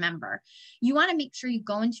to remember. You want to make sure you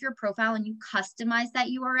go into your profile and you customize that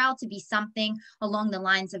URL to be something along the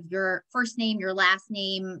lines of your first name, your last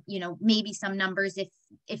name, you know, maybe some numbers if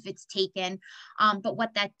it's taken. But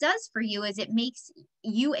what that does for you is it makes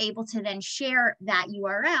you able to then share that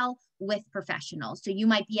URL with professionals. So you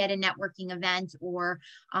might be at a networking event, or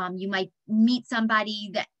you might meet somebody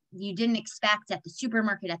that you didn't expect at the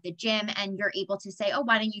supermarket, at the gym, and you're able to say, oh,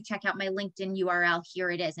 why don't you check out my LinkedIn URL?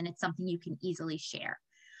 Here it is. And it's something you can easily share.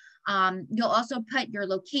 You'll also put your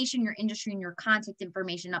location, your industry, and your contact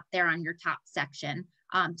information up there on your top section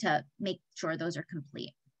to make sure those are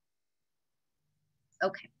complete.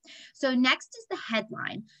 Okay, so next is the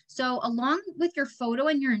headline. So along with your photo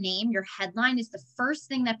and your name, your headline is the first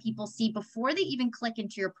thing that people see before they even click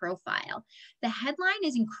into your profile. The headline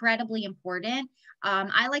is incredibly important.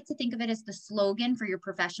 I like to think of it as the slogan for your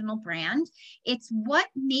professional brand. It's what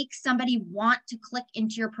makes somebody want to click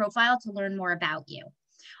into your profile to learn more about you.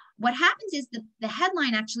 What happens is the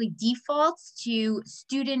headline actually defaults to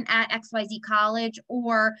student at XYZ college,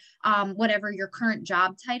 or whatever your current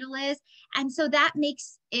job title is. And so that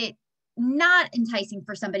makes it not enticing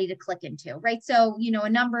for somebody to click into, right? So, you know, a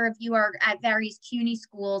number of you are at various CUNY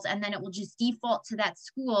schools, and then it will just default to that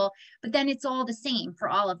school, but then it's all the same for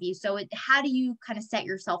all of you. So how do you kind of set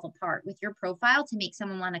yourself apart with your profile to make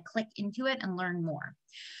someone want to click into it and learn more?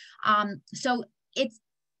 So it's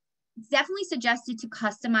definitely suggested to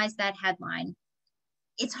customize that headline.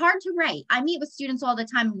 It's hard to write. I meet with students all the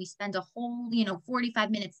time, and we spend a whole, 45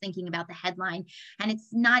 minutes thinking about the headline, and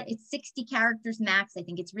it's 60 characters max. I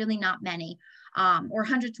think it's really not many, or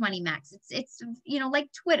 120 max. It's like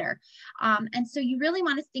Twitter. And so you really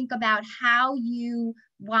want to think about how you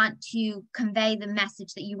want to convey the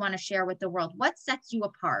message that you want to share with the world. What sets you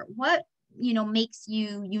apart? What makes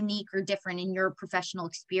you unique or different in your professional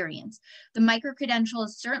experience. The micro-credential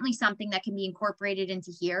is certainly something that can be incorporated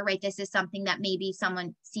into here, right? This is something that maybe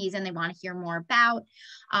someone sees and they want to hear more about,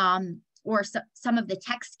 or some of the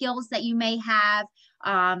tech skills that you may have,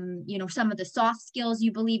 some of the soft skills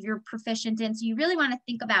you believe you're proficient in. So you really want to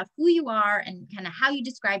think about who you are and kind of how you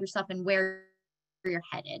describe yourself and where you're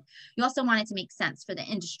headed. You also want it to make sense for the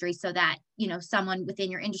industry, so that someone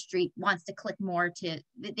within your industry wants to click more to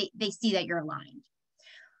they see that you're aligned.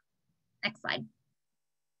 Next slide.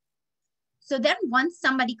 So then once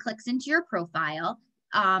somebody clicks into your profile,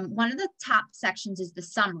 one of the top sections is the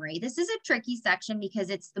summary. This is a tricky section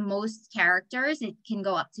because it's the most characters. It can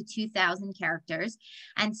go up to 2,000 characters.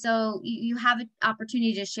 And so you have an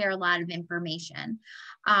opportunity to share a lot of information.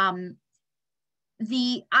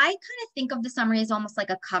 I kind of think of the summary as almost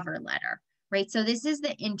like a cover letter, right? So this is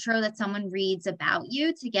the intro that someone reads about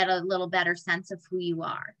you to get a little better sense of who you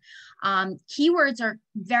are. Keywords are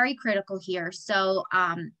very critical here. So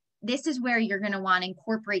this is where you're going to want to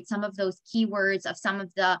incorporate some of those keywords of some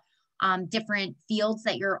of the different fields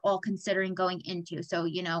that you're all considering going into. So,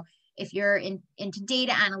 if you're into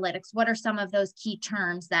data analytics, what are some of those key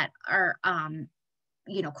terms that are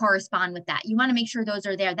correspond with that? You want to make sure those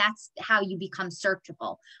are there. That's how you become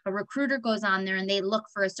searchable. A recruiter goes on there and they look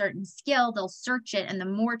for a certain skill, they'll search it, and the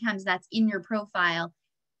more times that's in your profile,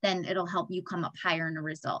 then it'll help you come up higher in a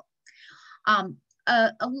result.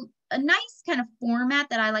 a nice kind of format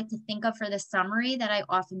that I like to think of for the summary that I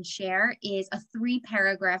often share is a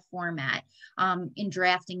 3-paragraph format in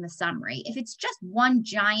drafting the summary. If it's just one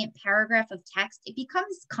giant paragraph of text, it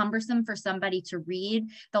becomes cumbersome for somebody to read.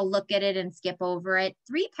 They'll look at it and skip over it.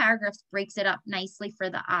 3 paragraphs breaks it up nicely for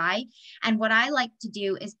the eye. And what I like to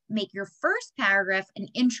do is make your first paragraph an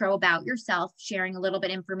intro about yourself, sharing a little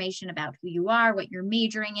bit of information about who you are, what you're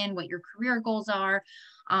majoring in, what your career goals are,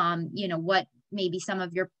 you know, what maybe some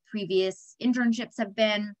of your previous internships have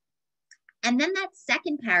been. And then that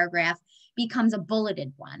second paragraph becomes a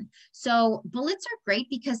bulleted one. So bullets are great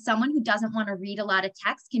because someone who doesn't want to read a lot of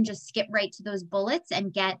text can just skip right to those bullets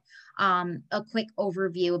and get a quick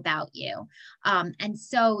overview about you. And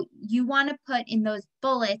so you want to put in those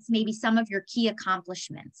bullets maybe some of your key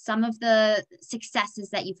accomplishments, some of the successes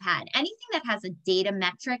that you've had, anything that has a data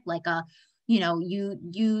metric, like a, you know,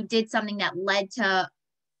 you did something that led to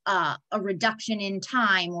a reduction in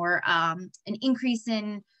time, or an increase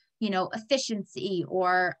in, you know, efficiency,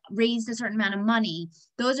 or raised a certain amount of money.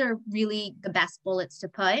 Those are really the best bullets to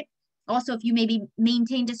put. Also, if you maybe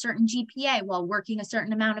maintained a certain GPA while working a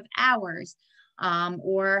certain amount of hours,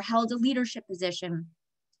 or held a leadership position,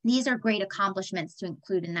 these are great accomplishments to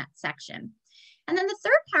include in that section. And then the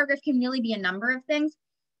third paragraph can really be a number of things.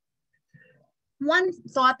 One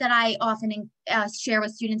thought that I often share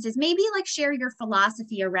with students is maybe like share your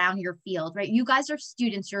philosophy around your field, right? You guys are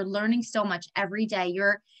students, you're learning so much every day.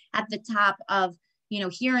 You're at the top of, you know,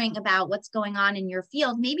 hearing about what's going on in your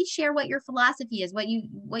field. Maybe share what your philosophy is, what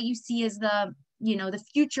you see as the, you know, the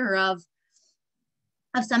future of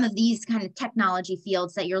some of these kind of technology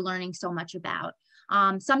fields that you're learning so much about.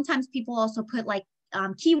 Sometimes people also put like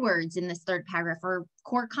keywords in this third paragraph, or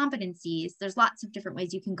core competencies. There's lots of different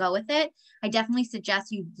ways you can go with it. I definitely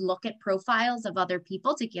suggest you look at profiles of other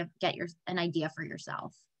people to get an idea for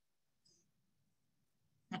yourself.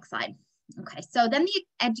 Next slide. Okay, so then the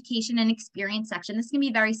education and experience section, this can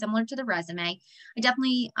be very similar to the resume. I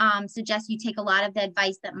definitely suggest you take a lot of the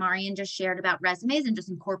advice that Marian just shared about resumes and just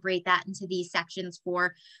incorporate that into these sections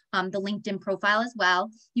for the LinkedIn profile as well.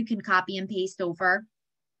 You can copy and paste over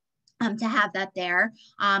to have that there,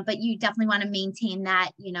 but you definitely want to maintain that,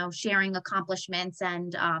 you know, sharing accomplishments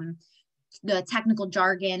and the technical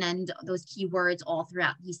jargon and those keywords all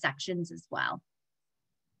throughout these sections as well.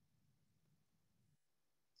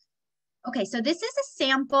 Okay, so this is a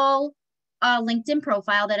sample LinkedIn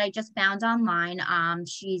profile that I just found online.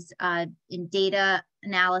 She's in data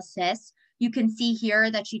analysis. You can see here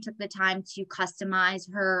that she took the time to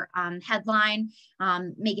customize her headline,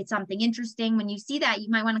 make it something interesting. When you see that, you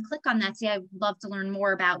might want to click on that, say, I'd love to learn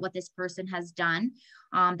more about what this person has done.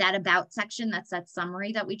 That about section, that's that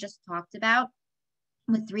summary that we just talked about.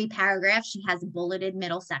 With 3 paragraphs, she has a bulleted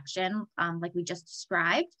middle section, like we just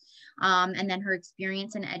described, and then her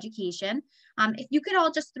experience in education. If you could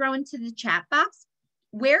all just throw into the chat box,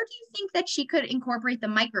 where do you think that she could incorporate the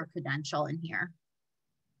micro-credential in here?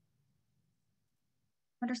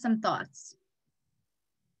 What are some thoughts?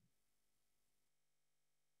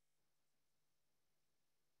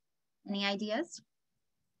 Any ideas?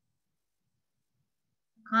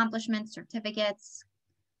 Accomplishments, certificates,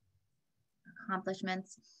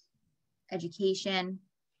 accomplishments, education.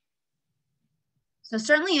 So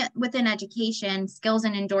certainly within education, skills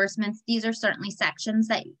and endorsements, these are certainly sections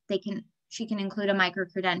that she can include a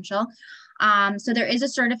micro-credential. So there is a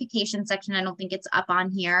certification section. I don't think it's up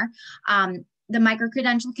on here. The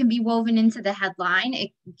micro-credential can be woven into the headline.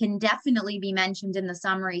 It can definitely be mentioned in the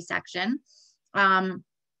summary section.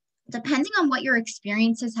 Depending on what your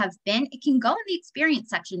experiences have been, it can go in the experience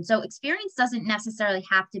section. So experience doesn't necessarily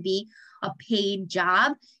have to be a paid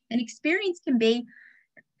job. An experience can be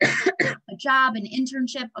a job, an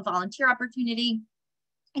internship, a volunteer opportunity.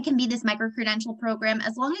 It can be this micro-credential program,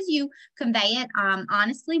 as long as you convey it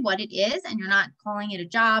honestly what it is, and you're not calling it a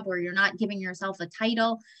job, or you're not giving yourself a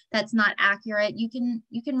title that's not accurate. You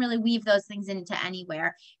can really weave those things into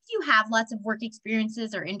anywhere. If you have lots of work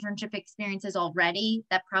experiences or internship experiences already,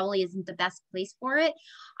 that probably isn't the best place for it.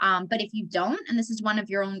 But if you don't, and this is one of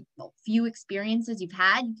your own few experiences you've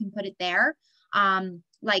had, you can put it there.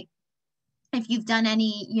 Like if you've done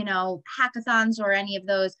any, you know, hackathons or any of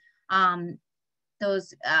those kind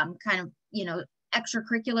of, you know,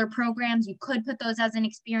 extracurricular programs, you could put those as an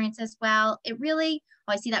experience as well. It really,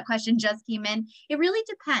 oh, I see that question just came in. It really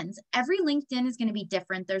depends. Every LinkedIn is going to be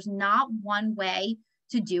different. There's not one way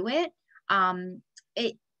to do it.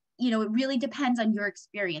 You know, it really depends on your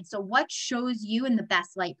experience. So what shows you in the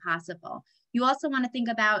best light possible? You also want to think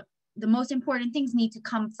about the most important things need to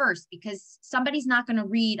come first, because somebody's not going to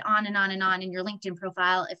read on and on and on in your LinkedIn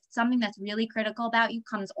profile. If something that's really critical about you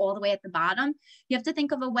comes all the way at the bottom, you have to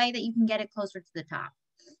think of a way that you can get it closer to the top.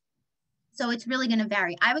 So it's really going to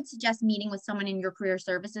vary. I would suggest meeting with someone in your career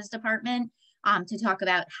services department to talk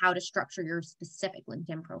about how to structure your specific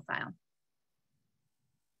LinkedIn profile.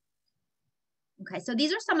 Okay, so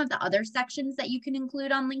these are some of the other sections that you can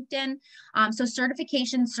include on LinkedIn. So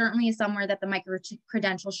certification certainly is somewhere that the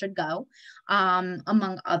micro-credential should go,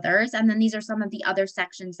 among others. And then these are some of the other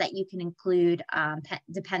sections that you can include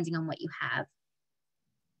depending on what you have.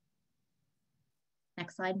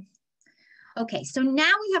 Next slide. Okay, so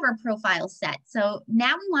now we have our profile set. So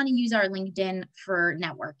now we want to use our LinkedIn for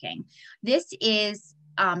networking. This is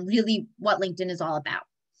really what LinkedIn is all about.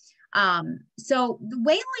 So the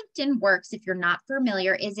way LinkedIn works, if you're not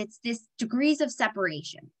familiar, is it's this degrees of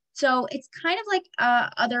separation. So it's kind of like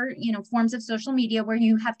other, forms of social media where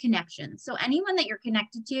you have connections. So anyone that you're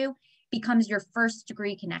connected to becomes your first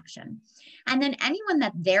degree connection. And then anyone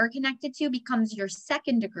that they're connected to becomes your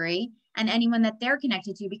second degree. And anyone that they're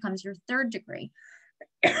connected to becomes your third degree.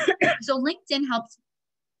 So LinkedIn helps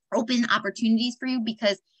open opportunities for you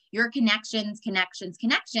because your connections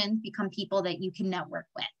become people that you can network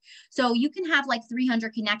with. So you can have like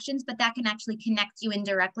 300 connections, but that can actually connect you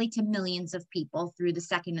indirectly to millions of people through the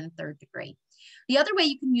second and third degree. The other way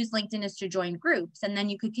you can use LinkedIn is to join groups, and then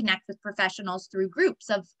you could connect with professionals through groups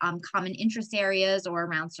of common interest areas or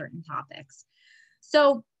around certain topics.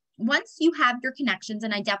 So once you have your connections,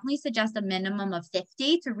 and I definitely suggest a minimum of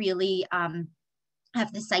 50 to really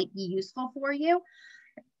have the site be useful for you,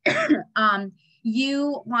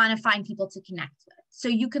 you want to find people to connect with. So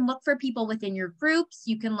you can look for people within your groups.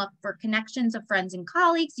 You can look for connections of friends and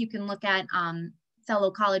colleagues. You can look at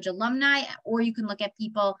fellow college alumni, or you can look at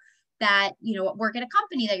people that, work at a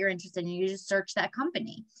company that you're interested in. You just search that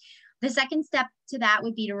company. The second step to that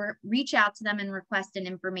would be to reach out to them and request an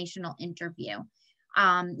informational interview.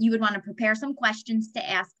 You would want to prepare some questions to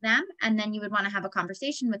ask them, and then you would want to have a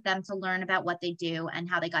conversation with them to learn about what they do and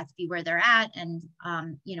how they got to be where they're at, and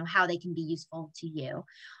how they can be useful to you.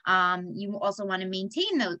 You also want to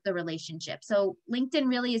maintain the relationship. So LinkedIn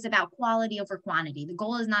really is about quality over quantity. The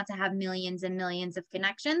goal is not to have millions and millions of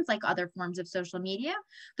connections like other forms of social media.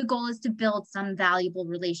 The goal is to build some valuable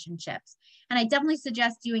relationships. And I definitely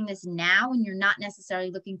suggest doing this now when you're not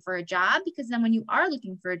necessarily looking for a job, because then when you are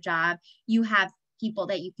looking for a job, you have people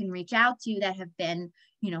that you can reach out to that have been,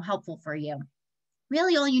 helpful for you.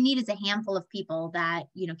 Really, all you need is a handful of people that,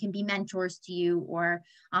 can be mentors to you, or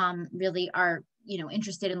really are,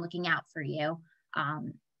 interested in looking out for you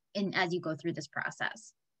as you go through this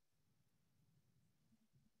process.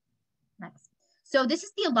 Next. So this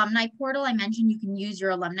is the alumni portal. I mentioned you can use your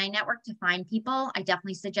alumni network to find people. I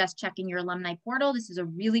definitely suggest checking your alumni portal. This is a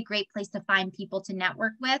really great place to find people to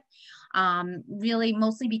network with. Really,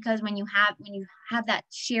 mostly because when you have that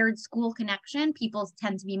shared school connection, people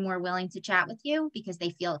tend to be more willing to chat with you because they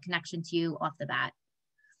feel a connection to you off the bat.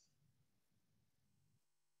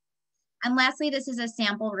 And lastly, this is a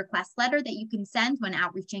sample request letter that you can send when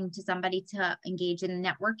outreaching to somebody to engage in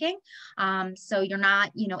networking. So you're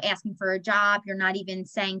not, asking for a job. You're not even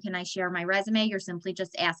saying, can I share my resume? You're simply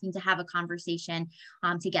just asking to have a conversation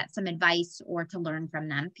to get some advice or to learn from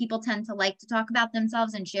them. People tend to like to talk about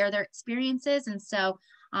themselves and share their experiences. And so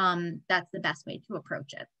that's the best way to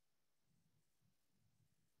approach it.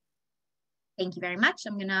 Thank you very much.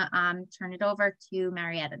 I'm gonna turn it over to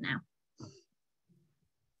Marietta now.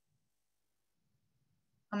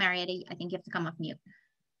 Oh, Marietta, I think you have to come off mute.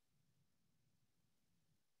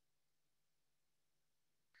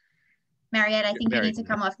 Marietta, I think you need to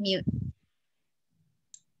come off mute.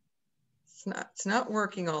 It's not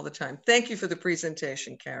working all the time. Thank you for the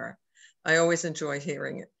presentation, Kara. I always enjoy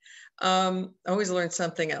hearing it. I always learn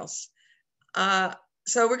something else.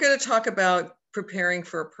 So we're going to talk about preparing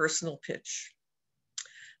for a personal pitch.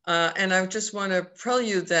 And I just want to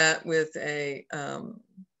prelude that with a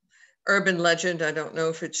urban legend. I don't know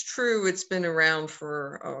if it's true. It's been around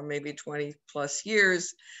for maybe 20 plus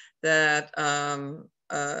years, that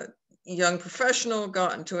a young professional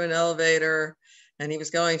got into an elevator and he was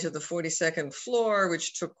going to the 42nd floor,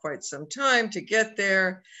 which took quite some time to get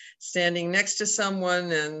there, standing next to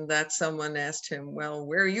someone, and that someone asked him, well,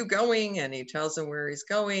 where are you going? And he tells him where he's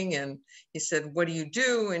going. And he said, what do you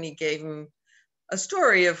do? And he gave him a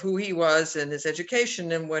story of who he was and his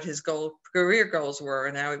education and what his career goals were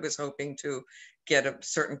and how he was hoping to get a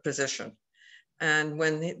certain position. And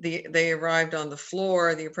when they arrived on the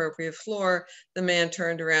floor, the appropriate floor, the man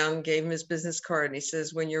turned around and gave him his business card. And he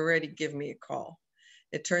says, when you're ready, give me a call.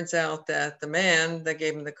 It turns out that the man that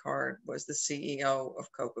gave him the card was the CEO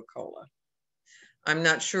of Coca-Cola. I'm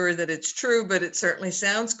not sure that it's true, but it certainly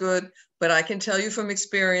sounds good. But I can tell you from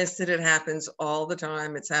experience that it happens all the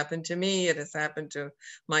time. It's happened to me. It has happened to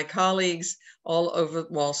my colleagues all over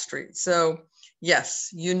Wall Street. So yes,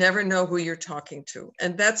 you never know who you're talking to.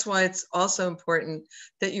 And that's why it's also important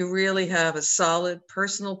that you really have a solid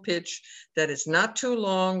personal pitch that is not too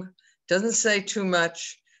long, doesn't say too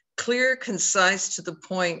much, clear, concise, to the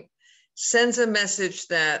point, sends a message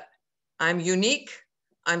that I'm unique,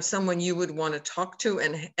 I'm someone you would want to talk to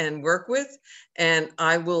and work with, and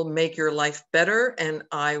I will make your life better, and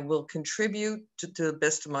I will contribute to the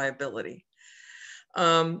best of my ability.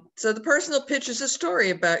 So the personal pitch is a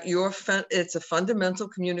story about it's a fundamental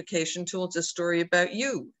communication tool. It's a story about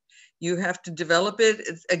you. You have to develop it.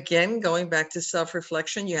 It's, again, going back to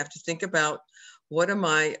self-reflection, you have to think about, what are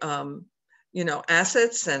my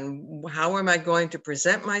assets, and how am I going to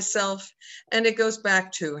present myself? And it goes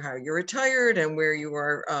back to how you're retired and where you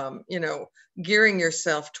are, gearing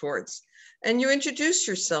yourself towards. And you introduce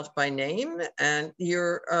yourself by name, and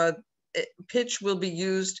your pitch will be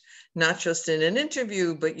used not just in an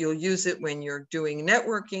interview, but you'll use it when you're doing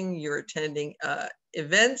networking, you're attending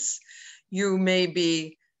events. You may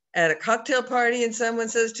be at a cocktail party and someone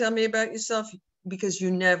says, tell me about yourself, because you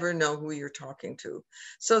never know who you're talking to.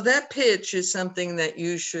 So that pitch is something that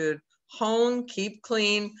you should hone, keep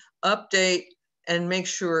clean, update, and make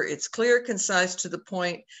sure it's clear, concise, to the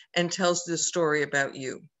point, and tells the story about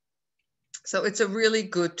you. So it's a really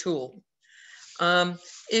good tool.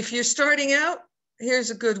 If you're starting out, here's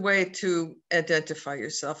a good way to identify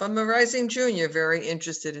yourself. I'm a rising junior, very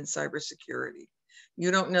interested in cybersecurity. You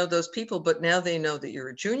don't know those people, but now they know that you're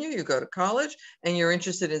a junior, you go to college, and you're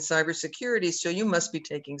interested in cybersecurity, so you must be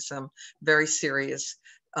taking some very serious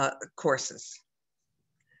courses.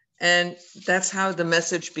 And that's how the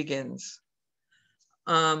message begins.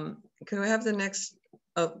 Can we have the next?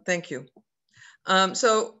 Oh, thank you.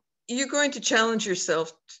 So you're going to challenge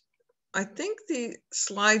yourself. I think the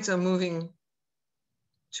slides are moving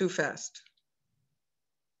too fast.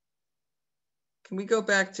 Can we go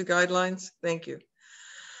back to guidelines? Thank you.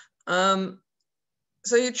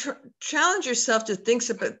 So you challenge yourself to think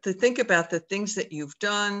about the things that you've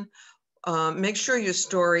done. Make sure your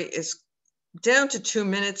story is down to 2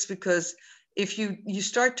 minutes, because if you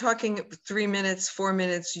start talking 3 minutes, 4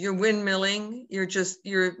 minutes, you're windmilling.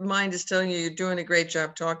 Your mind is telling you you're doing a great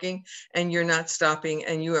job talking, and you're not stopping,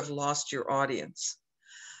 and you have lost your audience.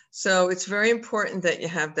 So it's very important that you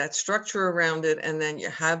have that structure around it, and then you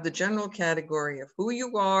have the general category of who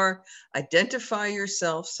you are, identify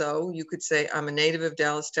yourself. So you could say, I'm a native of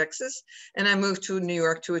Dallas, Texas, and I moved to New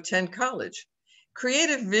York to attend college. Create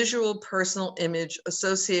a visual personal image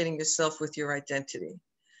associating yourself with your identity.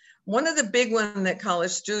 One of the big ones that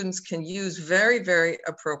college students can use very, very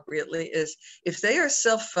appropriately is, if they are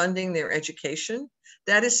self-funding their education,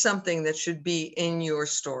 that is something that should be in your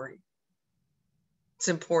story. It's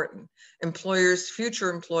important. Employers, future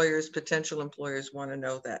employers, potential employers want to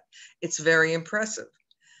know that. It's very impressive.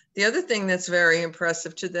 The other thing that's very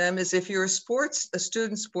impressive to them is if you're a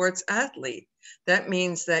student sports athlete, that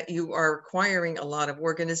means that you are acquiring a lot of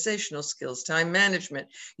organizational skills, time management,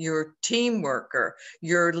 your team worker,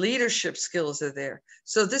 your leadership skills are there.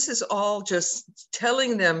 So this is all just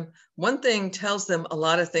telling them, one thing tells them a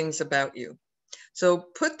lot of things about you. So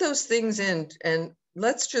put those things in, and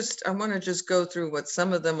I want to just go through what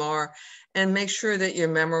some of them are and make sure that you're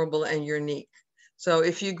memorable and unique. So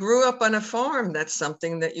if you grew up on a farm, that's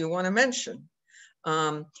something that you want to mention.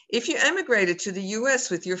 If you emigrated to the US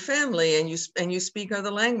with your family and you speak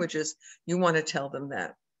other languages, you want to tell them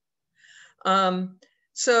that.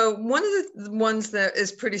 So one of the ones that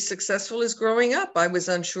is pretty successful is growing up. I was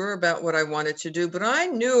unsure about what I wanted to do, but I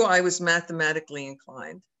knew I was mathematically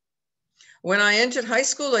inclined. When I entered high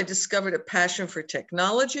school, I discovered a passion for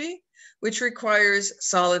technology, which requires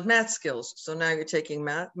solid math skills. So now you're taking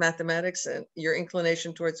mathematics and your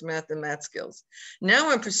inclination towards math and math skills. Now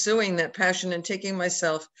I'm pursuing that passion and taking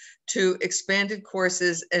myself to expanded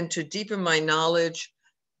courses and to deepen my knowledge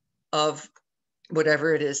of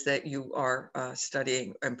whatever it is that you are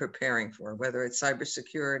studying and preparing for, whether it's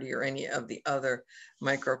cybersecurity or any of the other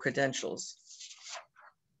micro-credentials.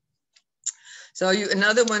 So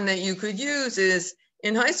another one that you could use is,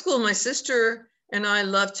 in high school, my sister and I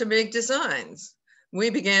loved to make designs. We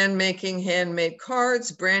began making handmade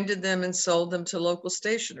cards, branded them, and sold them to local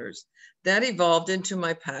stationers. That evolved into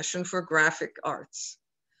my passion for graphic arts.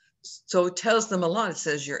 So it tells them a lot. It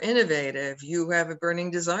says you're innovative, you have a burning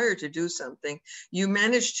desire to do something. You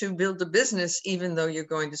managed to build a business even though you're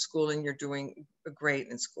going to school and you're doing great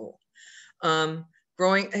in school.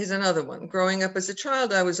 Here's another one. Growing up as a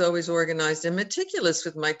child, I was always organized and meticulous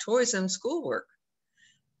with my toys and schoolwork.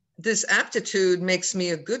 This aptitude makes me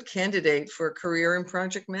a good candidate for a career in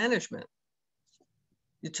project management.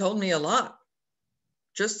 You told me a lot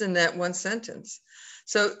just in that one sentence.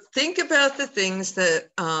 So think about the things that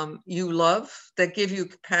you love, that give you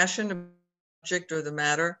passion about the subject or the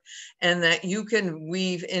matter, and that you can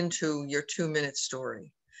weave into your 2-minute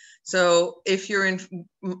story. So if you're in,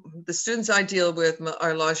 the students I deal with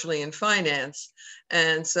are largely in finance.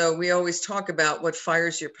 And so we always talk about what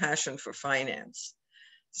fires your passion for finance.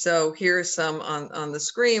 So here's some on the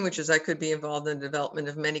screen, which is I could be involved in the development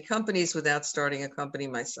of many companies without starting a company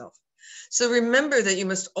myself. So remember that you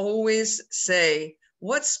must always say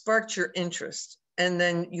what sparked your interest, and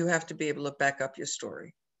then you have to be able to back up your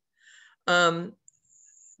story.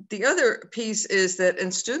 The other piece is that,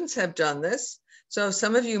 and students have done this, so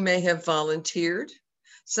some of you may have volunteered.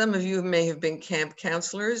 Some of you may have been camp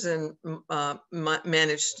counselors and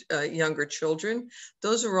managed younger children.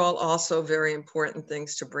 Those are all also very important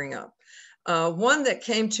things to bring up. One that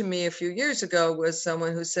came to me a few years ago was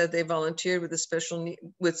someone who said they volunteered with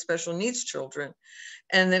special needs children,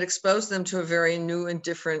 and that exposed them to a very new and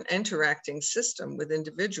different interacting system with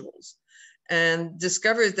individuals, and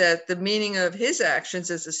discovered that the meaning of his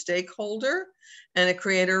actions as a stakeholder and a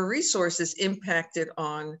creator of resources impacted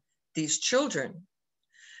on these children.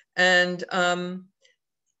 And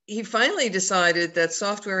he finally decided that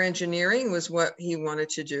software engineering was what he wanted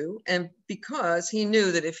to do. And because he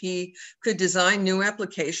knew that if he could design new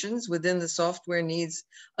applications within the software needs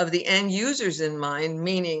of the end users in mind,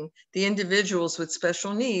 meaning the individuals with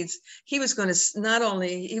special needs, he was going to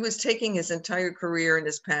he was taking his entire career and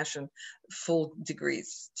his passion full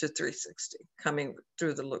degrees to 360, coming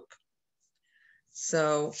through the loop.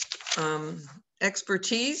 So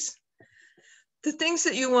expertise, the things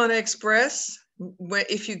that you want to express.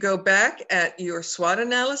 If you go back at your SWOT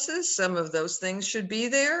analysis, some of those things should be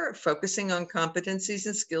there, focusing on competencies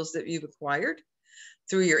and skills that you've acquired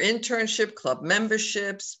through your internship, club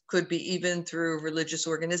memberships, could be even through religious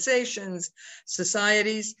organizations,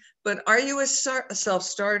 societies. But are you a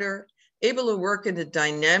self-starter, able to work in a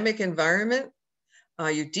dynamic environment?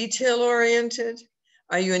 Are you detail-oriented?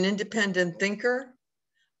 Are you an independent thinker?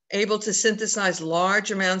 Able to synthesize large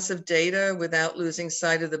amounts of data without losing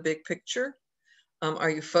sight of the big picture?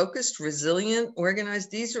 Are you focused, resilient,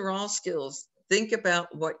 organized? These are all skills. Think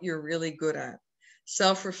about what you're really good at.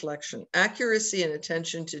 Self-reflection, accuracy and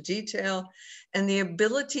attention to detail, and the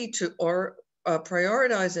ability to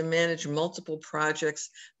prioritize and manage multiple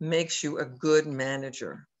projects makes you a good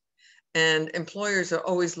manager. And employers are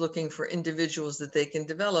always looking for individuals that they can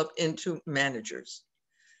develop into managers.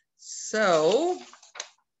 So,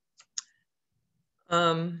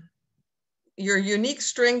 your unique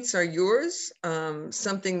strengths are yours,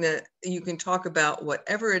 something that you can talk about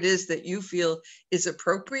whatever it is that you feel is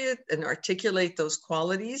appropriate and articulate those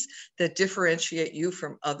qualities that differentiate you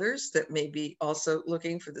from others that may be also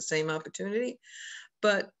looking for the same opportunity.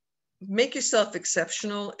 But make yourself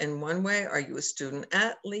exceptional in one way. Are you a student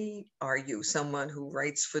athlete? Are you someone who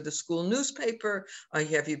writes for the school newspaper?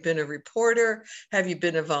 Have you been a reporter? Have you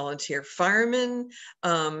been a volunteer fireman?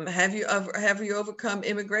 Have you overcome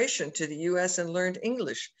immigration to the US and learned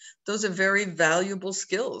English? Those are very valuable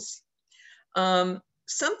skills.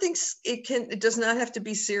 It does not have to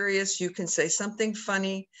be serious. You can say something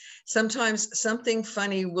funny. Sometimes something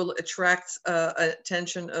funny will attract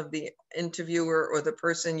attention of the interviewer or the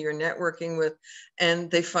person you're networking with,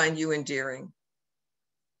 and they find you endearing.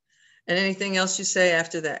 And anything else you say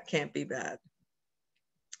after that can't be bad.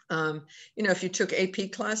 If you took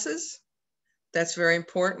AP classes, that's very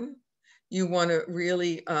important. You want to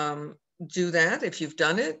really do that. If you've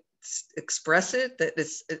done it, express it, that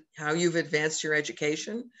it's how you've advanced your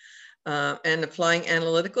education, and applying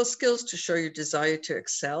analytical skills to show your desire to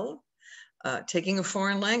excel, taking a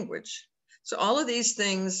foreign language. So all of these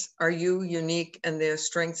things are unique, and they're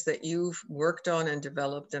strengths that you've worked on and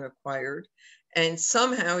developed and acquired, and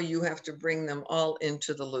somehow you have to bring them all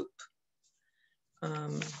into the loop.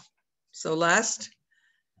 So last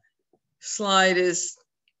slide is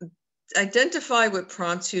identify what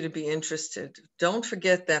prompts you to be interested. Don't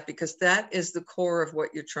forget that, because that is the core of what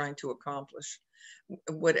you're trying to accomplish.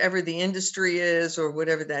 Whatever the industry is or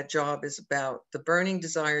whatever that job is about, the burning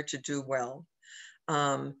desire to do well.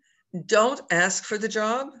 Don't ask for the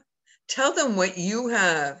job. Tell them what you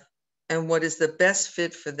have and what is the best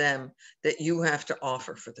fit for them that you have to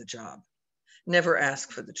offer for the job. Never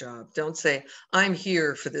ask for the job. Don't say, I'm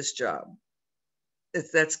here for this job.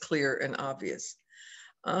 That's clear and obvious.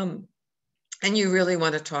 And you really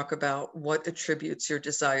want to talk about what attributes your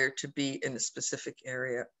desire to be in a specific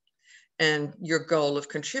area and your goal of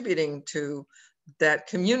contributing to that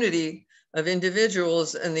community of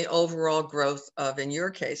individuals and the overall growth of, in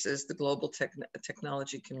your cases, the global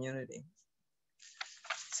technology community.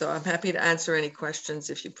 So I'm happy to answer any questions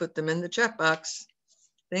if you put them in the chat box.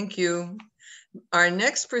 Thank you. Our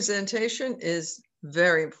next presentation is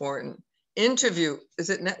very important. Interview. Is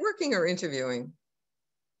it networking or interviewing?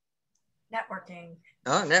 Networking.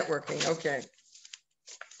 Oh, networking. Okay.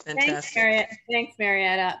 Fantastic. Thanks,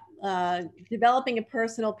 Marietta. Developing a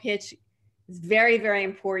personal pitch is very, very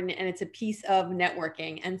important, and it's a piece of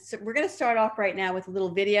networking. And so we're going to start off right now with a little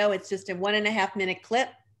video. It's just a 1.5 minute clip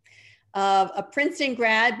of a Princeton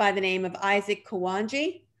grad by the name of Isaac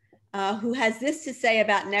Kawanji, who has this to say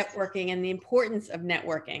about networking and the importance of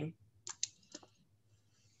networking.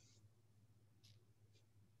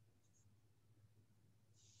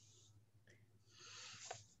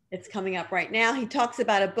 It's coming up right now. He talks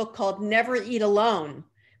about a book called Never Eat Alone,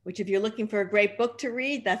 which if you're looking for a great book to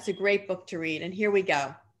read, that's a great book to read. And here we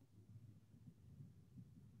go.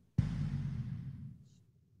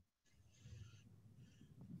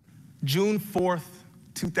 June 4th,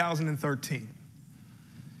 2013.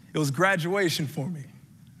 It was graduation for me,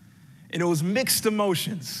 and it was mixed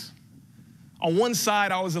emotions. On one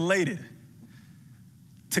side, I was elated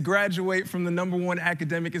to graduate from the #1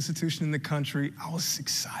 academic institution in the country. I was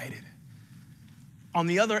excited. On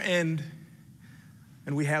the other end,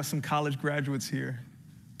 and we have some college graduates here,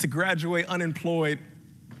 to graduate unemployed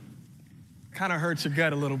kind of hurts your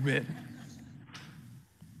gut a little bit.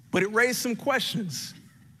 But it raised some questions.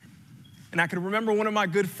 And I can remember one of my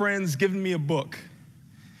good friends giving me a book,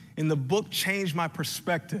 and the book changed my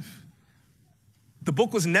perspective. The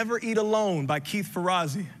book was Never Eat Alone by Keith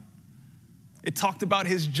Ferrazzi. It talked about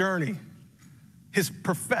his journey, his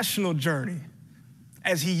professional journey,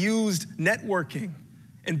 as he used networking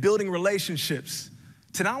and building relationships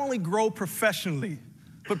to not only grow professionally,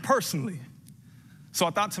 but personally. So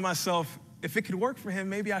I thought to myself, if it could work for him,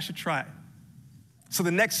 maybe I should try it. So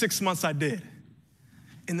the next 6 months I did,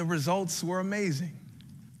 and the results were amazing.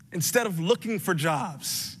 Instead of looking for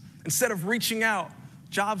jobs, instead of reaching out,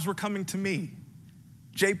 jobs were coming to me.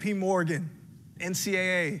 JP Morgan,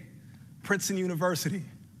 NCAA, Princeton University.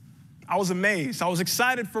 I was amazed. I was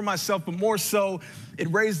excited for myself, but more so, it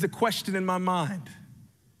raised the question in my mind.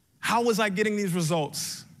 How was I getting these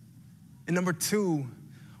results? And number two,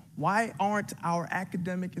 why aren't our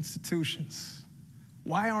academic institutions,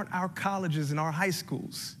 why aren't our colleges and our high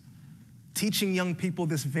schools teaching young people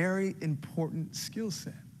this very important skill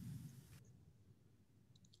set?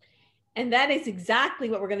 And that is exactly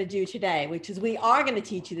what we're going to do today, which is we are going to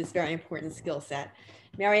teach you this very important skill set.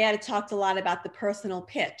 Marietta talked a lot about the personal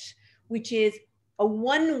pitch, which is a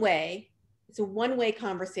one-way, it's a one-way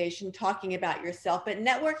conversation talking about yourself, but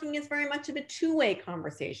networking is very much of a two-way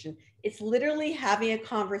conversation. It's literally having a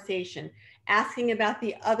conversation, asking about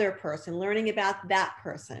the other person, learning about that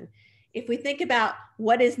person. If we think about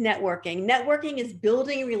what is networking, networking is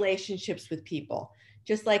building relationships with people.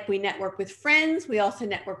 Just like we network with friends, we also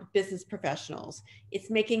network with business professionals. It's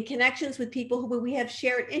making connections with people who we have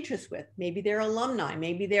shared interests with. Maybe they're alumni,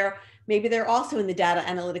 maybe they're also in the data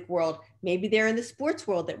analytic world, maybe they're in the sports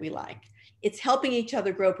world that we like. It's helping each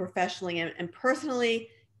other grow professionally and personally,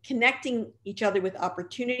 connecting each other with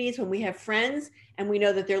opportunities. When we have friends and we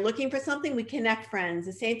know that they're looking for something, we connect friends.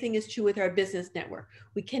 The same thing is true with our business network.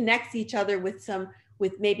 We connect each other with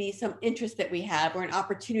maybe some interest that we have or an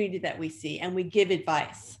opportunity that we see, and we give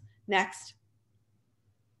advice. Next.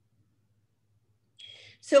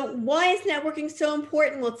 So why is networking so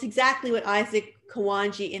important? Well, it's exactly what Isaac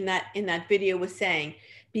Kawanji in that video was saying,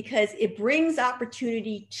 because it brings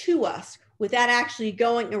opportunity to us without actually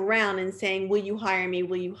going around and saying, will you hire me?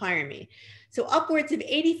 Will you hire me? So upwards of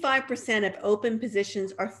 85% of open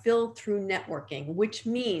positions are filled through networking, which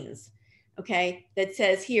means, okay, that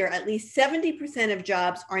says here, at least 70% of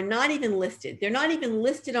jobs are not even listed. They're not even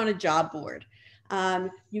listed on a job board.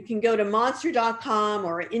 You can go to monster.com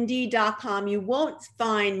or indeed.com. You won't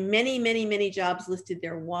find many jobs listed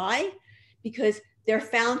there. Why? Because they're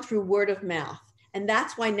found through word of mouth. And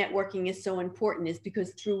that's why networking is so important, is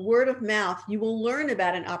because through word of mouth, you will learn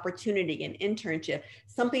about an opportunity, an internship,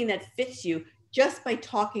 something that fits you just by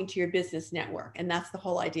talking to your business network. And that's the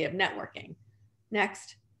whole idea of networking.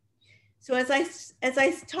 Next. So as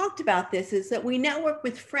I talked about this, is that we network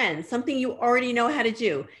with friends, something you already know how to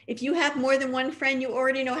do. If you have more than one friend, you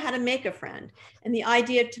already know how to make a friend. And the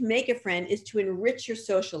idea to make a friend is to enrich your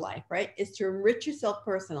social life, right? Is to enrich yourself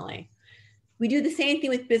personally. We do the same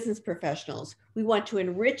thing with business professionals. We want to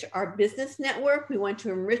enrich our business network. We want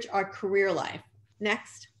to enrich our career life.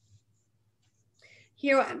 Next.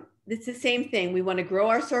 Here, it's the same thing. We want to grow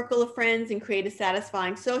our circle of friends and create a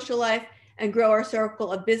satisfying social life, and grow our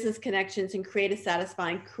circle of business connections and create a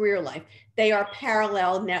satisfying career life. They are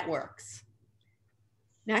parallel networks.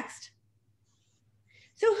 Next.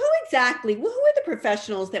 So who are the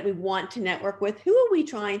professionals that we want to network with? Who are we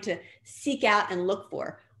trying to seek out and look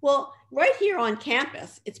for? Well, right here on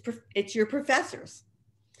campus, it's your professors.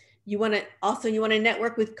 You want to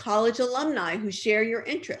network with college alumni who share your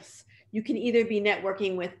interests. You can either be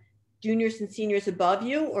networking with juniors and seniors above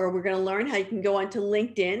you, or we're going to learn how you can go onto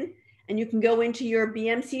LinkedIn and you can go into your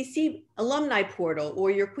BMCC alumni portal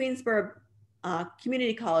or your Queensborough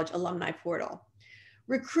Community College alumni portal.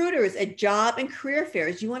 Recruiters at job and career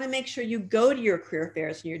fairs, you want to make sure you go to your career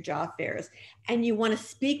fairs and your job fairs, and you want to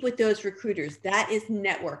speak with those recruiters. That is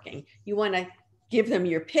networking. You want to give them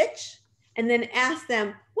your pitch and then ask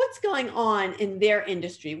them what's going on in their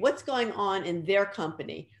industry, what's going on in their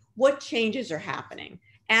company, what changes are happening,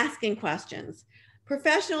 asking questions.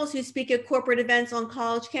 Professionals who speak at corporate events on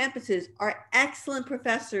college campuses are excellent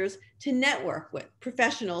professors to network with,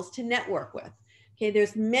 professionals to network with. Okay,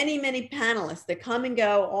 there's many, many panelists that come and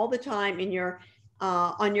go all the time in your,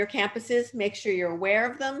 on your campuses. Make sure you're aware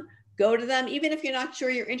of them, go to them. Even if you're not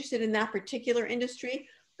sure you're interested in that particular industry,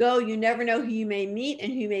 go, you never know who you may meet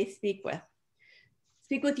and who you may speak with.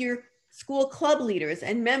 Speak with your school club leaders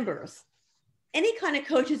and members. Any kind of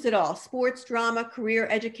coaches at all, sports, drama, career,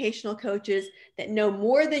 educational coaches that know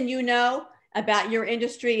more than you know about your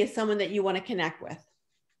industry is someone that you want to connect with.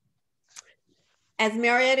 As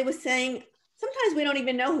Marietta was saying, sometimes we don't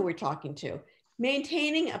even know who we're talking to.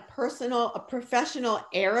 Maintaining a professional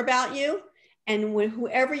air about you, and when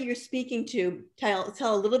whoever you're speaking to, tell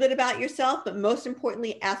a little bit about yourself, but most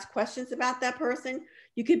importantly, ask questions about that person.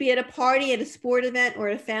 You could be at a party, at a sport event, or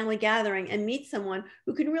at a family gathering and meet someone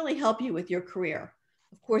who can really help you with your career.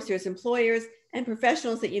 Of course, there's employers and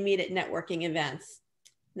professionals that you meet at networking events.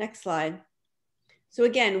 Next slide. So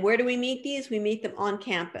again, where do we meet these? We meet them on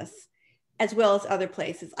campus, as well as other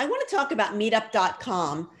places. I want to talk about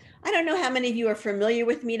meetup.com. I don't know how many of you are familiar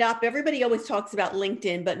with Meetup. Everybody always talks about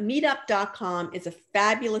LinkedIn, but meetup.com is a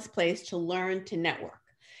fabulous place to learn to network.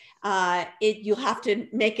 You'll have to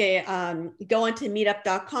make go onto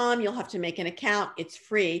meetup.com. You'll have to make an account. It's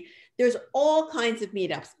free. There's all kinds of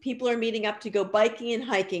meetups. People are meeting up to go biking and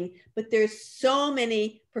hiking, but there's so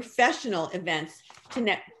many professional events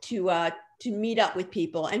to meet up with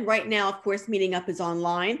people. And right now, of course, meeting up is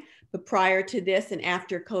online, but prior to this and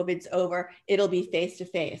after COVID's over, it'll be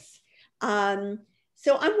face-to-face.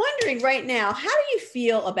 So I'm wondering right now, how do you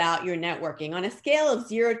feel about your networking on a scale of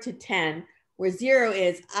 0 to 10? Where 0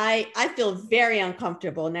 is, I feel very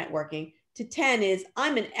uncomfortable networking, to 10 is,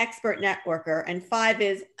 I'm an expert networker, and 5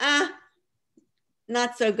 is,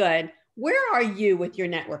 not so good. Where are you with your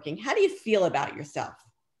networking? How do you feel about yourself?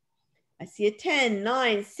 I see a 10,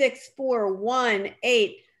 9, 6, 4, 1,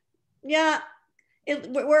 8. Yeah,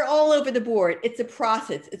 we're all over the board. It's a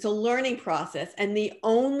process. It's a learning process. And the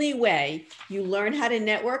only way you learn how to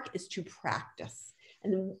network is to practice.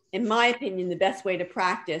 And in my opinion, the best way to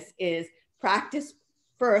practice is practice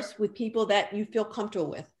first with people that you feel comfortable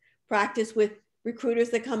with. Practice with recruiters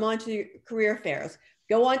that come onto your career fairs.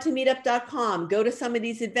 Go on to meetup.com, go to some of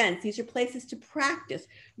these events. These are places to practice.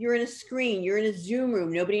 You're in a screen, you're in a Zoom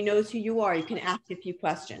room, nobody knows who you are. You can ask a few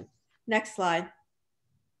questions. Next slide.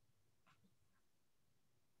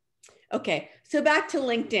 Okay, so back to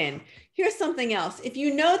LinkedIn. Here's something else. If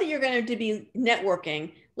you know that you're going to be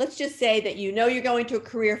networking, let's just say that you know you're going to a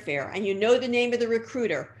career fair and you know the name of the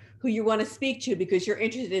recruiter who you want to speak to because you're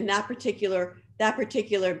interested in that particular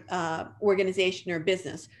organization or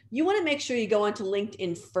business. You want to make sure you go onto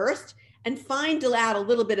LinkedIn first and find out a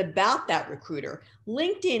little bit about that recruiter.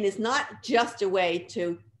 LinkedIn is not just a way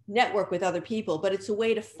to network with other people, but it's a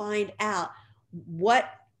way to find out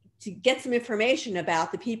to get some information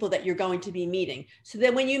about the people that you're going to be meeting. So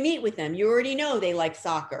that when you meet with them, you already know they like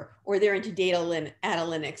soccer, or they're into data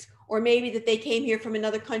analytics, or maybe that they came here from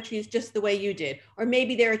another country just the way you did, or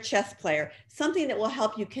maybe they're a chess player, something that will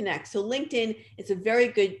help you connect. So LinkedIn is a very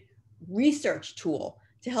good research tool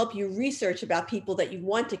to help you research about people that you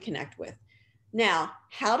want to connect with. Now,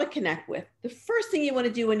 how to connect with. The first thing you want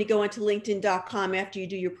to do when you go onto LinkedIn.com after you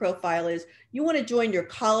do your profile is you want to join your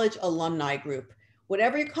college alumni group.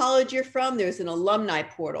 Whatever college you're from, there's an alumni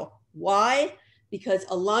portal. Why? Because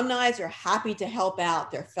alumni are happy to help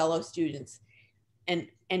out their fellow students. And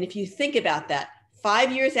if you think about that,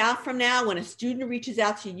 5 years out from now, when a student reaches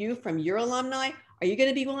out to you from your alumni, are you going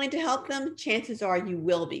to be willing to help them? Chances are you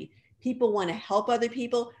will be. People want to help other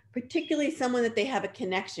people, particularly someone that they have a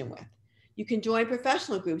connection with. You can join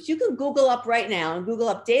professional groups. You can Google up right now and Google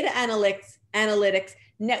up data analytics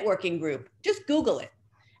networking group. Just Google it.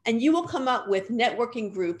 And you will come up with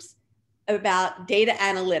networking groups about data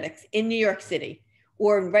analytics in New York City.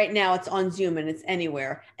 Or right now it's on Zoom and it's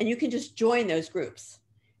anywhere. And you can just join those groups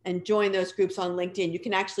and join those groups on LinkedIn. You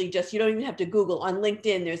can actually just, you don't even have to Google. On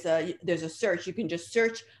LinkedIn, there's a search. You can just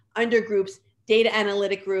search under groups, data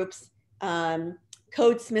analytic groups,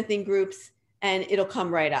 code smithing groups, and it'll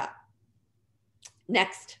come right up.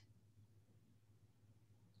 Next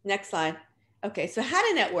slide. Okay, so how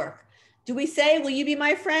to network. Do we say, will you be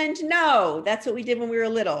my friend? No, that's what we did when we were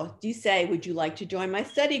little. Do you say, would you like to join my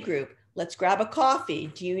study group? Let's grab a coffee.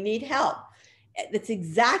 Do you need help? That's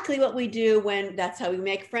exactly what we do when, that's how we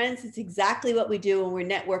make friends. It's exactly what we do when we're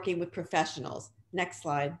networking with professionals. Next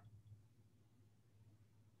slide.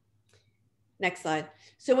 Next slide.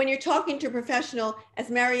 So when you're talking to a professional, as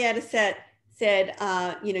Marietta said,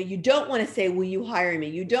 you don't want to say, will you hire me?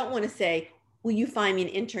 You don't want to say, will you find me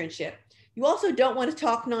an internship? You also don't want to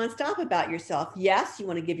talk nonstop about yourself. Yes, you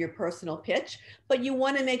want to give your personal pitch, but you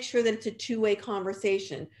want to make sure that it's a two-way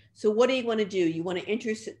conversation. So what do you want to do? You want to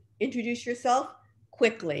introduce yourself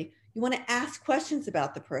quickly. You want to ask questions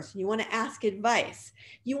about the person. You want to ask advice.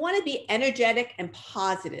 You want to be energetic and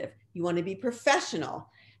positive. You want to be professional.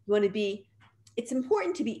 You want to be, it's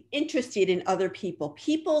important to be interested in other people.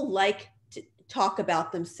 People like to talk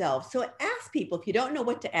about themselves. So ask people, if you don't know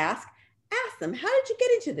what to ask them, how did you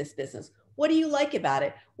get into this business? What do you like about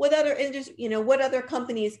it? What other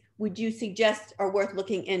companies would you suggest are worth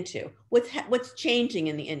looking into? What's changing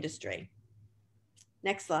in the industry?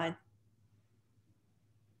 Next slide.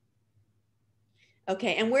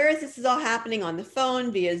 Okay, and where is this all happening? On the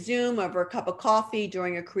phone, via Zoom, over a cup of coffee,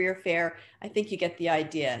 during a career fair? I think you get the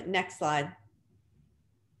idea. Next slide.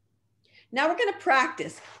 Now we're going to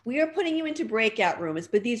practice. We are putting you into breakout rooms,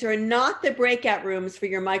 but these are not the breakout rooms for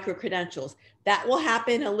your micro-credentials. That will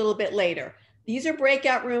happen a little bit later. These are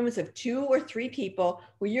breakout rooms of 2 or 3 people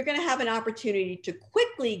where you're going to have an opportunity to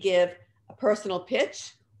quickly give a personal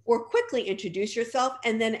pitch or quickly introduce yourself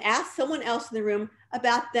and then ask someone else in the room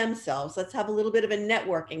about themselves. Let's have a little bit of a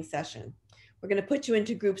networking session. We're going to put you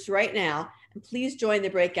into groups right now, and please join the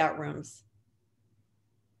breakout rooms.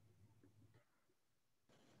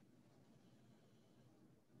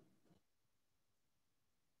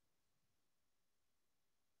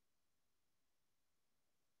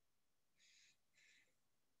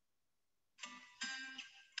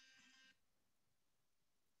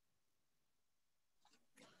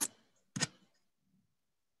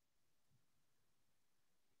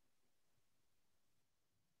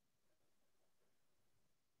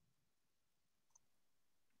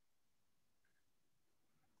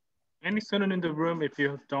 Any student in the room, if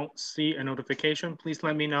you don't see a notification, please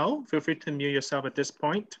let me know. Feel free to mute yourself at this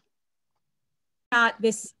point.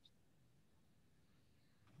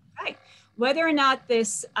 Whether or not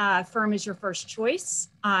this firm is your first choice,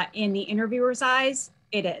 in the interviewer's eyes,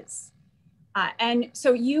 it is. And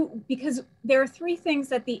so because there are 3 things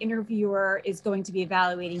that the interviewer is going to be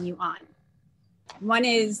evaluating you on. One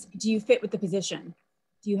is, do you fit with the position?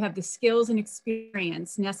 Do you have the skills and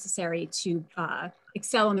experience necessary to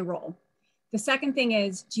excel in the role? The second thing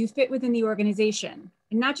is, do you fit within the organization?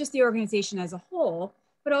 And not just the organization as a whole,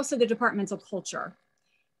 but also the departmental culture.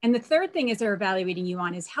 And the third thing is they're evaluating you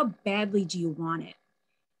on is, how badly do you want it?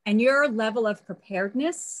 And your level of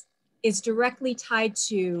preparedness is directly tied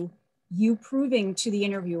to you proving to the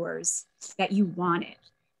interviewers that you want it.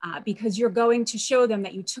 Because you're going to show them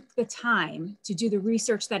that you took the time to do the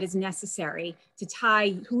research that is necessary to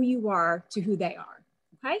tie who you are to who they are,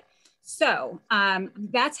 okay? So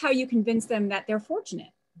that's how you convince them that they're fortunate,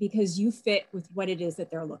 because you fit with what it is that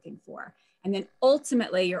they're looking for. And then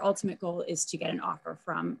ultimately, your ultimate goal is to get an offer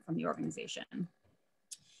from the organization.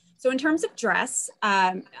 So in terms of dress,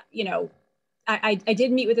 I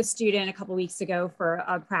did meet with a student a couple of weeks ago for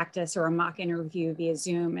a practice or a mock interview via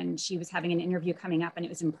Zoom, and she was having an interview coming up and it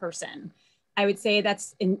was in person. I would say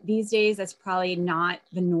these days, that's probably not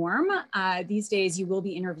the norm. These days you will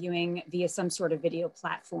be interviewing via some sort of video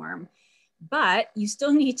platform, but you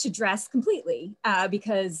still need to dress completely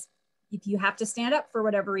because if you have to stand up for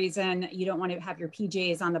whatever reason, you don't want to have your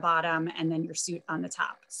PJs on the bottom and then your suit on the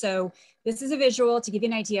top. So this is a visual to give you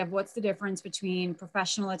an idea of what's the difference between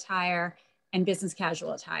professional attire and business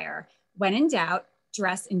casual attire. When in doubt,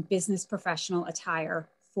 dress in business professional attire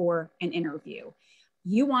for an interview.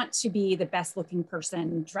 You want to be the best looking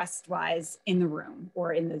person dressed wise in the room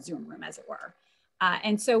or in the Zoom room, as it were.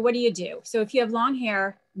 And so what do you do? So if you have long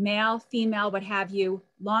hair, male, female, what have you,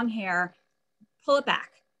 long hair, pull it back.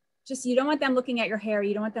 just, you don't want them looking at your hair.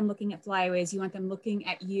 You don't want them looking at flyaways. You want them looking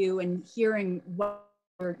at you and hearing what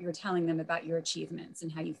you're telling them about your achievements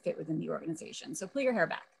and how you fit within the organization. So pull your hair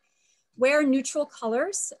back. Wear neutral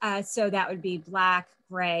colors. So that would be black,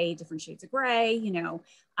 gray, different shades of gray, you know,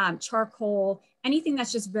 charcoal, anything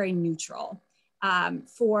that's just very neutral.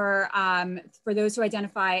 For those who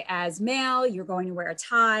identify as male, you're going to wear a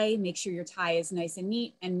tie. Make sure your tie is nice and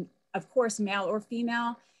neat. And of course, male or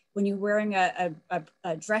female, when you're wearing a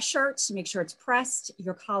dress shirt, make sure it's pressed,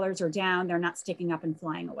 your collars are down, they're not sticking up and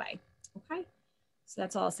flying away, okay? So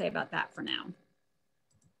that's all I'll say about that for now.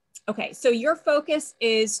 Okay, so your focus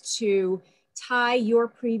is to tie your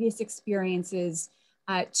previous experiences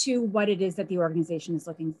to what it is that the organization is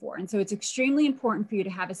looking for. And so it's extremely important for you to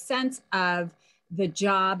have a sense of the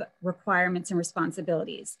job requirements and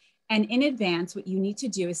responsibilities. And in advance, what you need to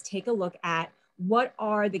do is take a look at what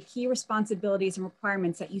are the key responsibilities and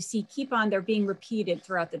requirements that you see keep on, they're being repeated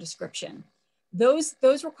throughout the description. Those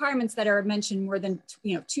requirements that are mentioned more than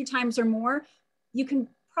 2 times or more, you can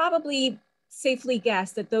probably safely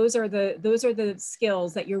guess that those are the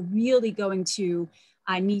skills that you're really going to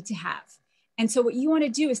need to have. And so what you want to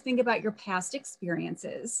do is think about your past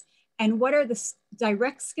experiences and what are the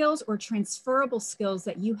direct skills or transferable skills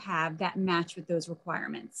that you have that match with those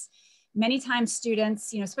requirements. Many times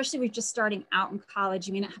students, especially if you're just starting out in college,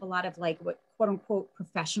 you may not have a lot of like what quote unquote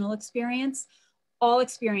professional experience. All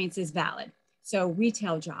experience is valid. So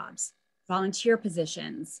retail jobs, volunteer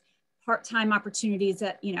positions, part-time opportunities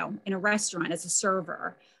at, in a restaurant as a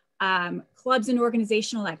server, clubs and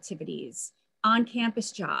organizational activities,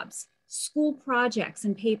 on-campus jobs, school projects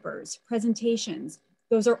and papers, presentations.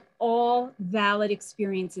 Those are all valid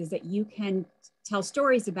experiences that you can tell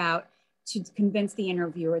stories about to convince the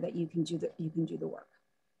interviewer that you can do the work.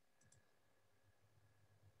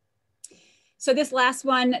 So this last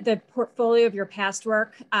one, the portfolio of your past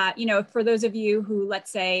work, for those of you who,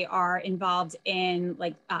 let's say, are involved in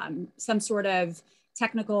like some sort of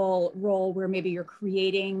technical role where maybe you're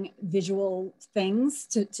creating visual things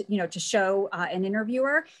to show an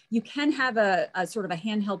interviewer, you can have a sort of a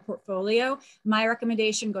handheld portfolio. My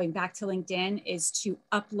recommendation, going back to LinkedIn, is to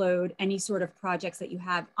upload any sort of projects that you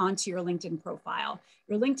have onto your LinkedIn profile.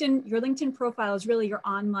 Your LinkedIn profile is really your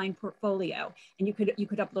online portfolio, and you could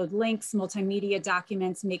upload links, multimedia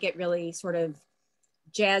documents, make it really sort of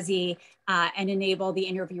jazzy, and enable the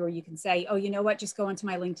interviewer. You can say, oh, you know what, just go into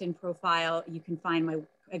my LinkedIn profile. You can find my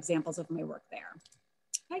examples of my work there.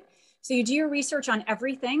 Okay, so you do your research on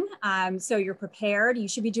everything. So you're prepared. You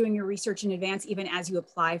should be doing your research in advance, even as you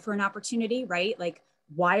apply for an opportunity, right? Like,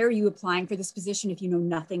 why are you applying for this position if you know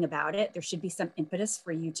nothing about it? There should be some impetus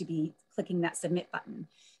for you to be clicking that submit button.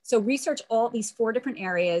 So research all these 4 different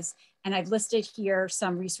areas, and I've listed here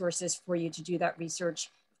some resources for you to do that research.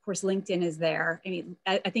 Of course, LinkedIn is there. I mean,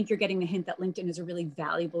 I think you're getting the hint that LinkedIn is a really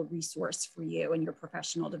valuable resource for you in your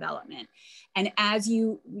professional development. And as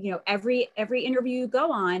every interview you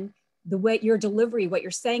go on, the way your delivery, what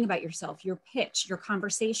you're saying about yourself, your pitch, your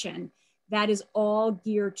conversation, that is all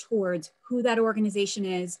geared towards who that organization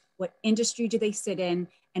is, what industry do they sit in,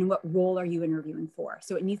 and what role are you interviewing for.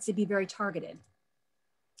 So it needs to be very targeted.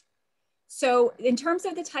 So in terms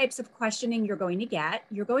of the types of questioning you're going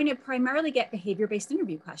to primarily get behavior-based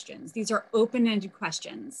interview questions. These are open-ended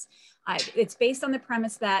questions. It's based on the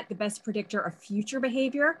premise that the best predictor of future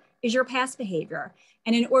behavior is your past behavior.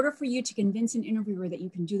 And in order for you to convince an interviewer that you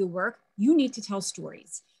can do the work, you need to tell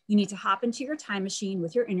stories. You need to hop into your time machine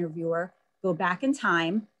with your interviewer, go back in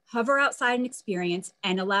time, hover outside an experience,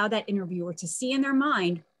 and allow that interviewer to see in their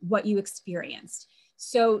mind what you experienced.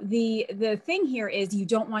 So the thing here is you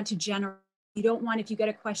don't want to if you get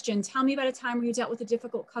a question, tell me about a time where you dealt with a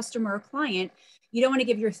difficult customer or client, you don't want to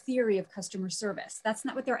give your theory of customer service. That's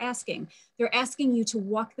not what they're asking. They're asking you to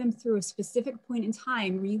walk them through a specific point in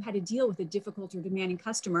time where you had to deal with a difficult or demanding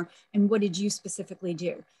customer, and what did you specifically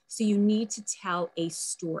do? So you need to tell a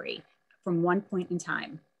story from one point in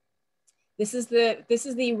time. This is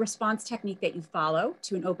the response technique that you follow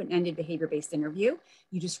to an open-ended behavior-based interview.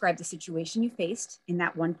 You describe the situation you faced in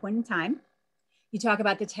that one point in time. You talk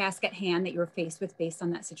about the task at hand that you were faced with based on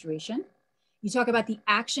that situation. You talk about the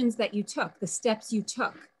actions that you took, the steps you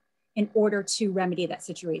took in order to remedy that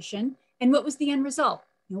situation. And what was the end result?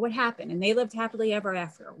 What happened? And they lived happily ever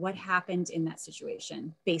after. What happened in that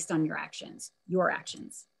situation based on your actions?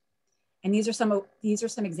 And these are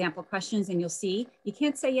some example questions, and you'll see you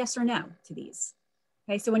can't say yes or no to these.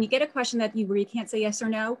 Okay, so when you get a question where you can't say yes or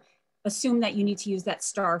no, assume that you need to use that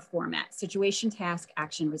STAR format: situation, task,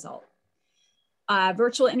 action, result.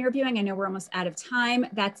 Virtual interviewing, I know we're almost out of time.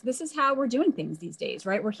 This is how we're doing things these days,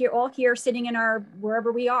 right? We're all here sitting in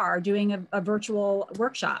wherever we are doing a virtual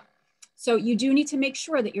workshop. So you do need to make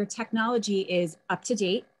sure that your technology is up to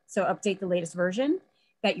date. So update the latest version,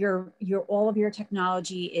 that all of your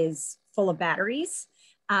technology is full of batteries,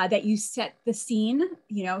 that you set the scene,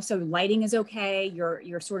 so lighting is okay.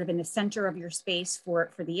 You're sort of in the center of your space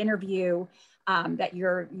for the interview, that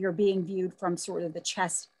you're being viewed from sort of the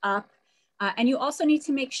chest up. And you also need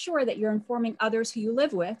to make sure that you're informing others who you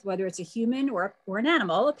live with, whether it's a human or an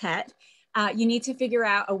animal, a pet. You need to figure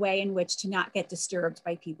out a way in which to not get disturbed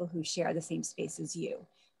by people who share the same space as you.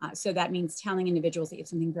 So that means telling individuals that you have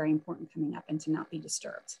something very important coming up and to not be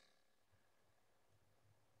disturbed.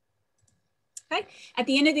 Okay. At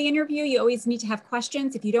the end of the interview, you always need to have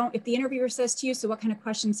questions. If the interviewer says to you, so what kind of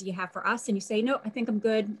questions do you have for us? And you say, no, I think I'm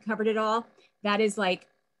good, covered it all. That is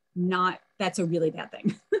that's a really bad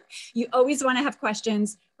thing. You always want to have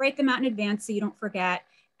questions, write them out in advance so you don't forget,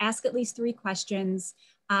 ask at least 3 questions.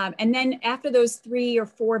 And then after those 3 or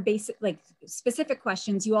 4 basic, specific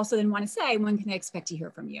questions, you also then want to say, when can I expect to hear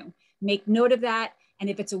from you? Make note of that. And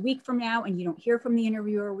if it's a week from now and you don't hear from the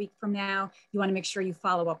interviewer a week from now, you want to make sure you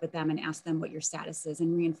follow up with them and ask them what your status is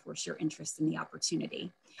and reinforce your interest in the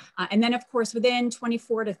opportunity. And then of course, within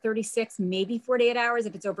 24 to 36, maybe 48 hours,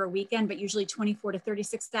 if it's over a weekend, but usually 24 to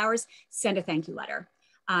 36 hours, send a thank you letter.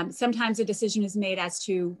 Sometimes a decision is made as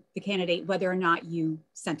to the candidate, whether or not you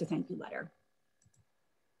sent a thank you letter.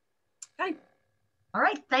 Okay. All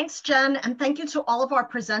right, thanks, Jen. And thank you to all of our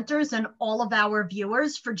presenters and all of our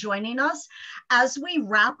viewers for joining us. As we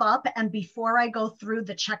wrap up, and before I go through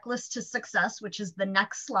the checklist to success, which is the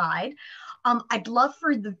next slide, I'd love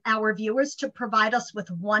for our viewers to provide us with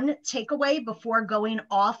one takeaway before going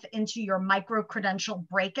off into your micro-credential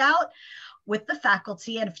breakout with the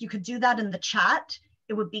faculty. And if you could do that in the chat,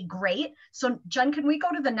 it would be great. So Jen, can we go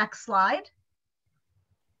to the next slide?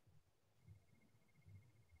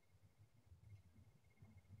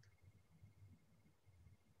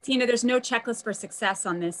 Tina, there's no checklist for success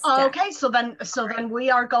on this. Okay, so then we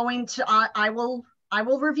are going to, I will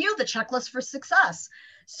review the checklist for success.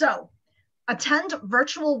 So attend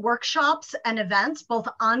virtual workshops and events, both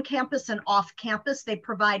on campus and off campus. They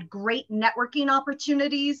provide great networking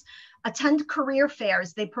opportunities. Attend career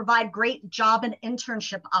fairs. They provide great job and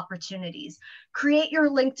internship opportunities. Create your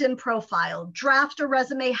LinkedIn profile, draft a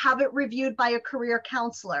resume, have it reviewed by a career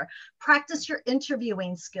counselor, practice your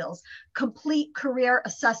interviewing skills, complete career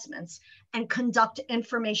assessments, and conduct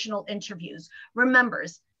informational interviews. Remember,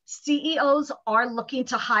 CEOs are looking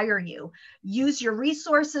to hire you. Use your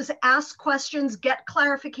resources, ask questions, get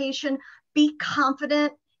clarification, be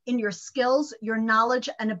confident in your skills, your knowledge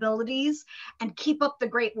and abilities, and keep up the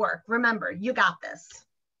great work. Remember, you got this.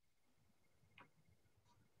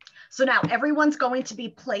 So now everyone's going to be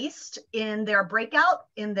placed in their breakout,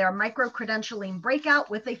 in their micro-credentialing breakout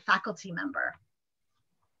with a faculty member.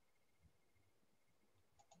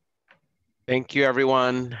 Thank you,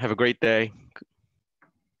 everyone. Have a great day.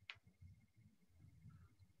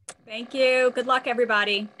 Thank you. Good luck,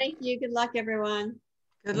 everybody. Thank you. Good luck, everyone.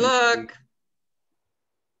 Good luck.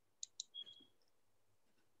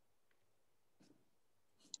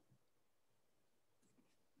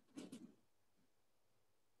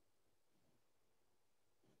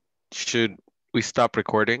 Should we stop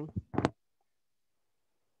recording?